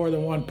listened to more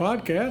than one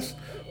podcast.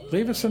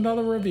 Leave us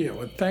another review.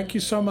 And thank you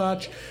so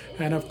much.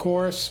 And of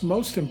course,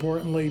 most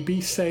importantly,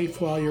 be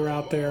safe while you're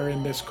out there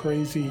in this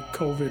crazy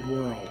COVID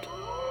world.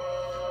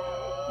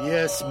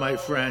 Yes, my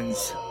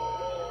friends.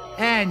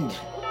 And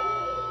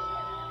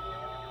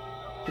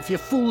if you're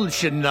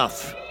foolish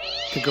enough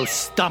to go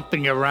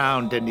stomping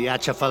around in the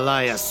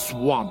Atchafalaya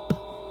swamp,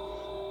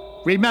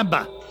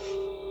 remember,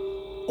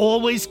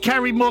 always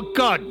carry more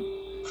gun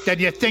than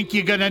you think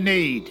you're gonna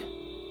need.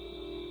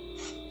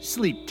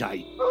 Sleep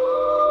tight.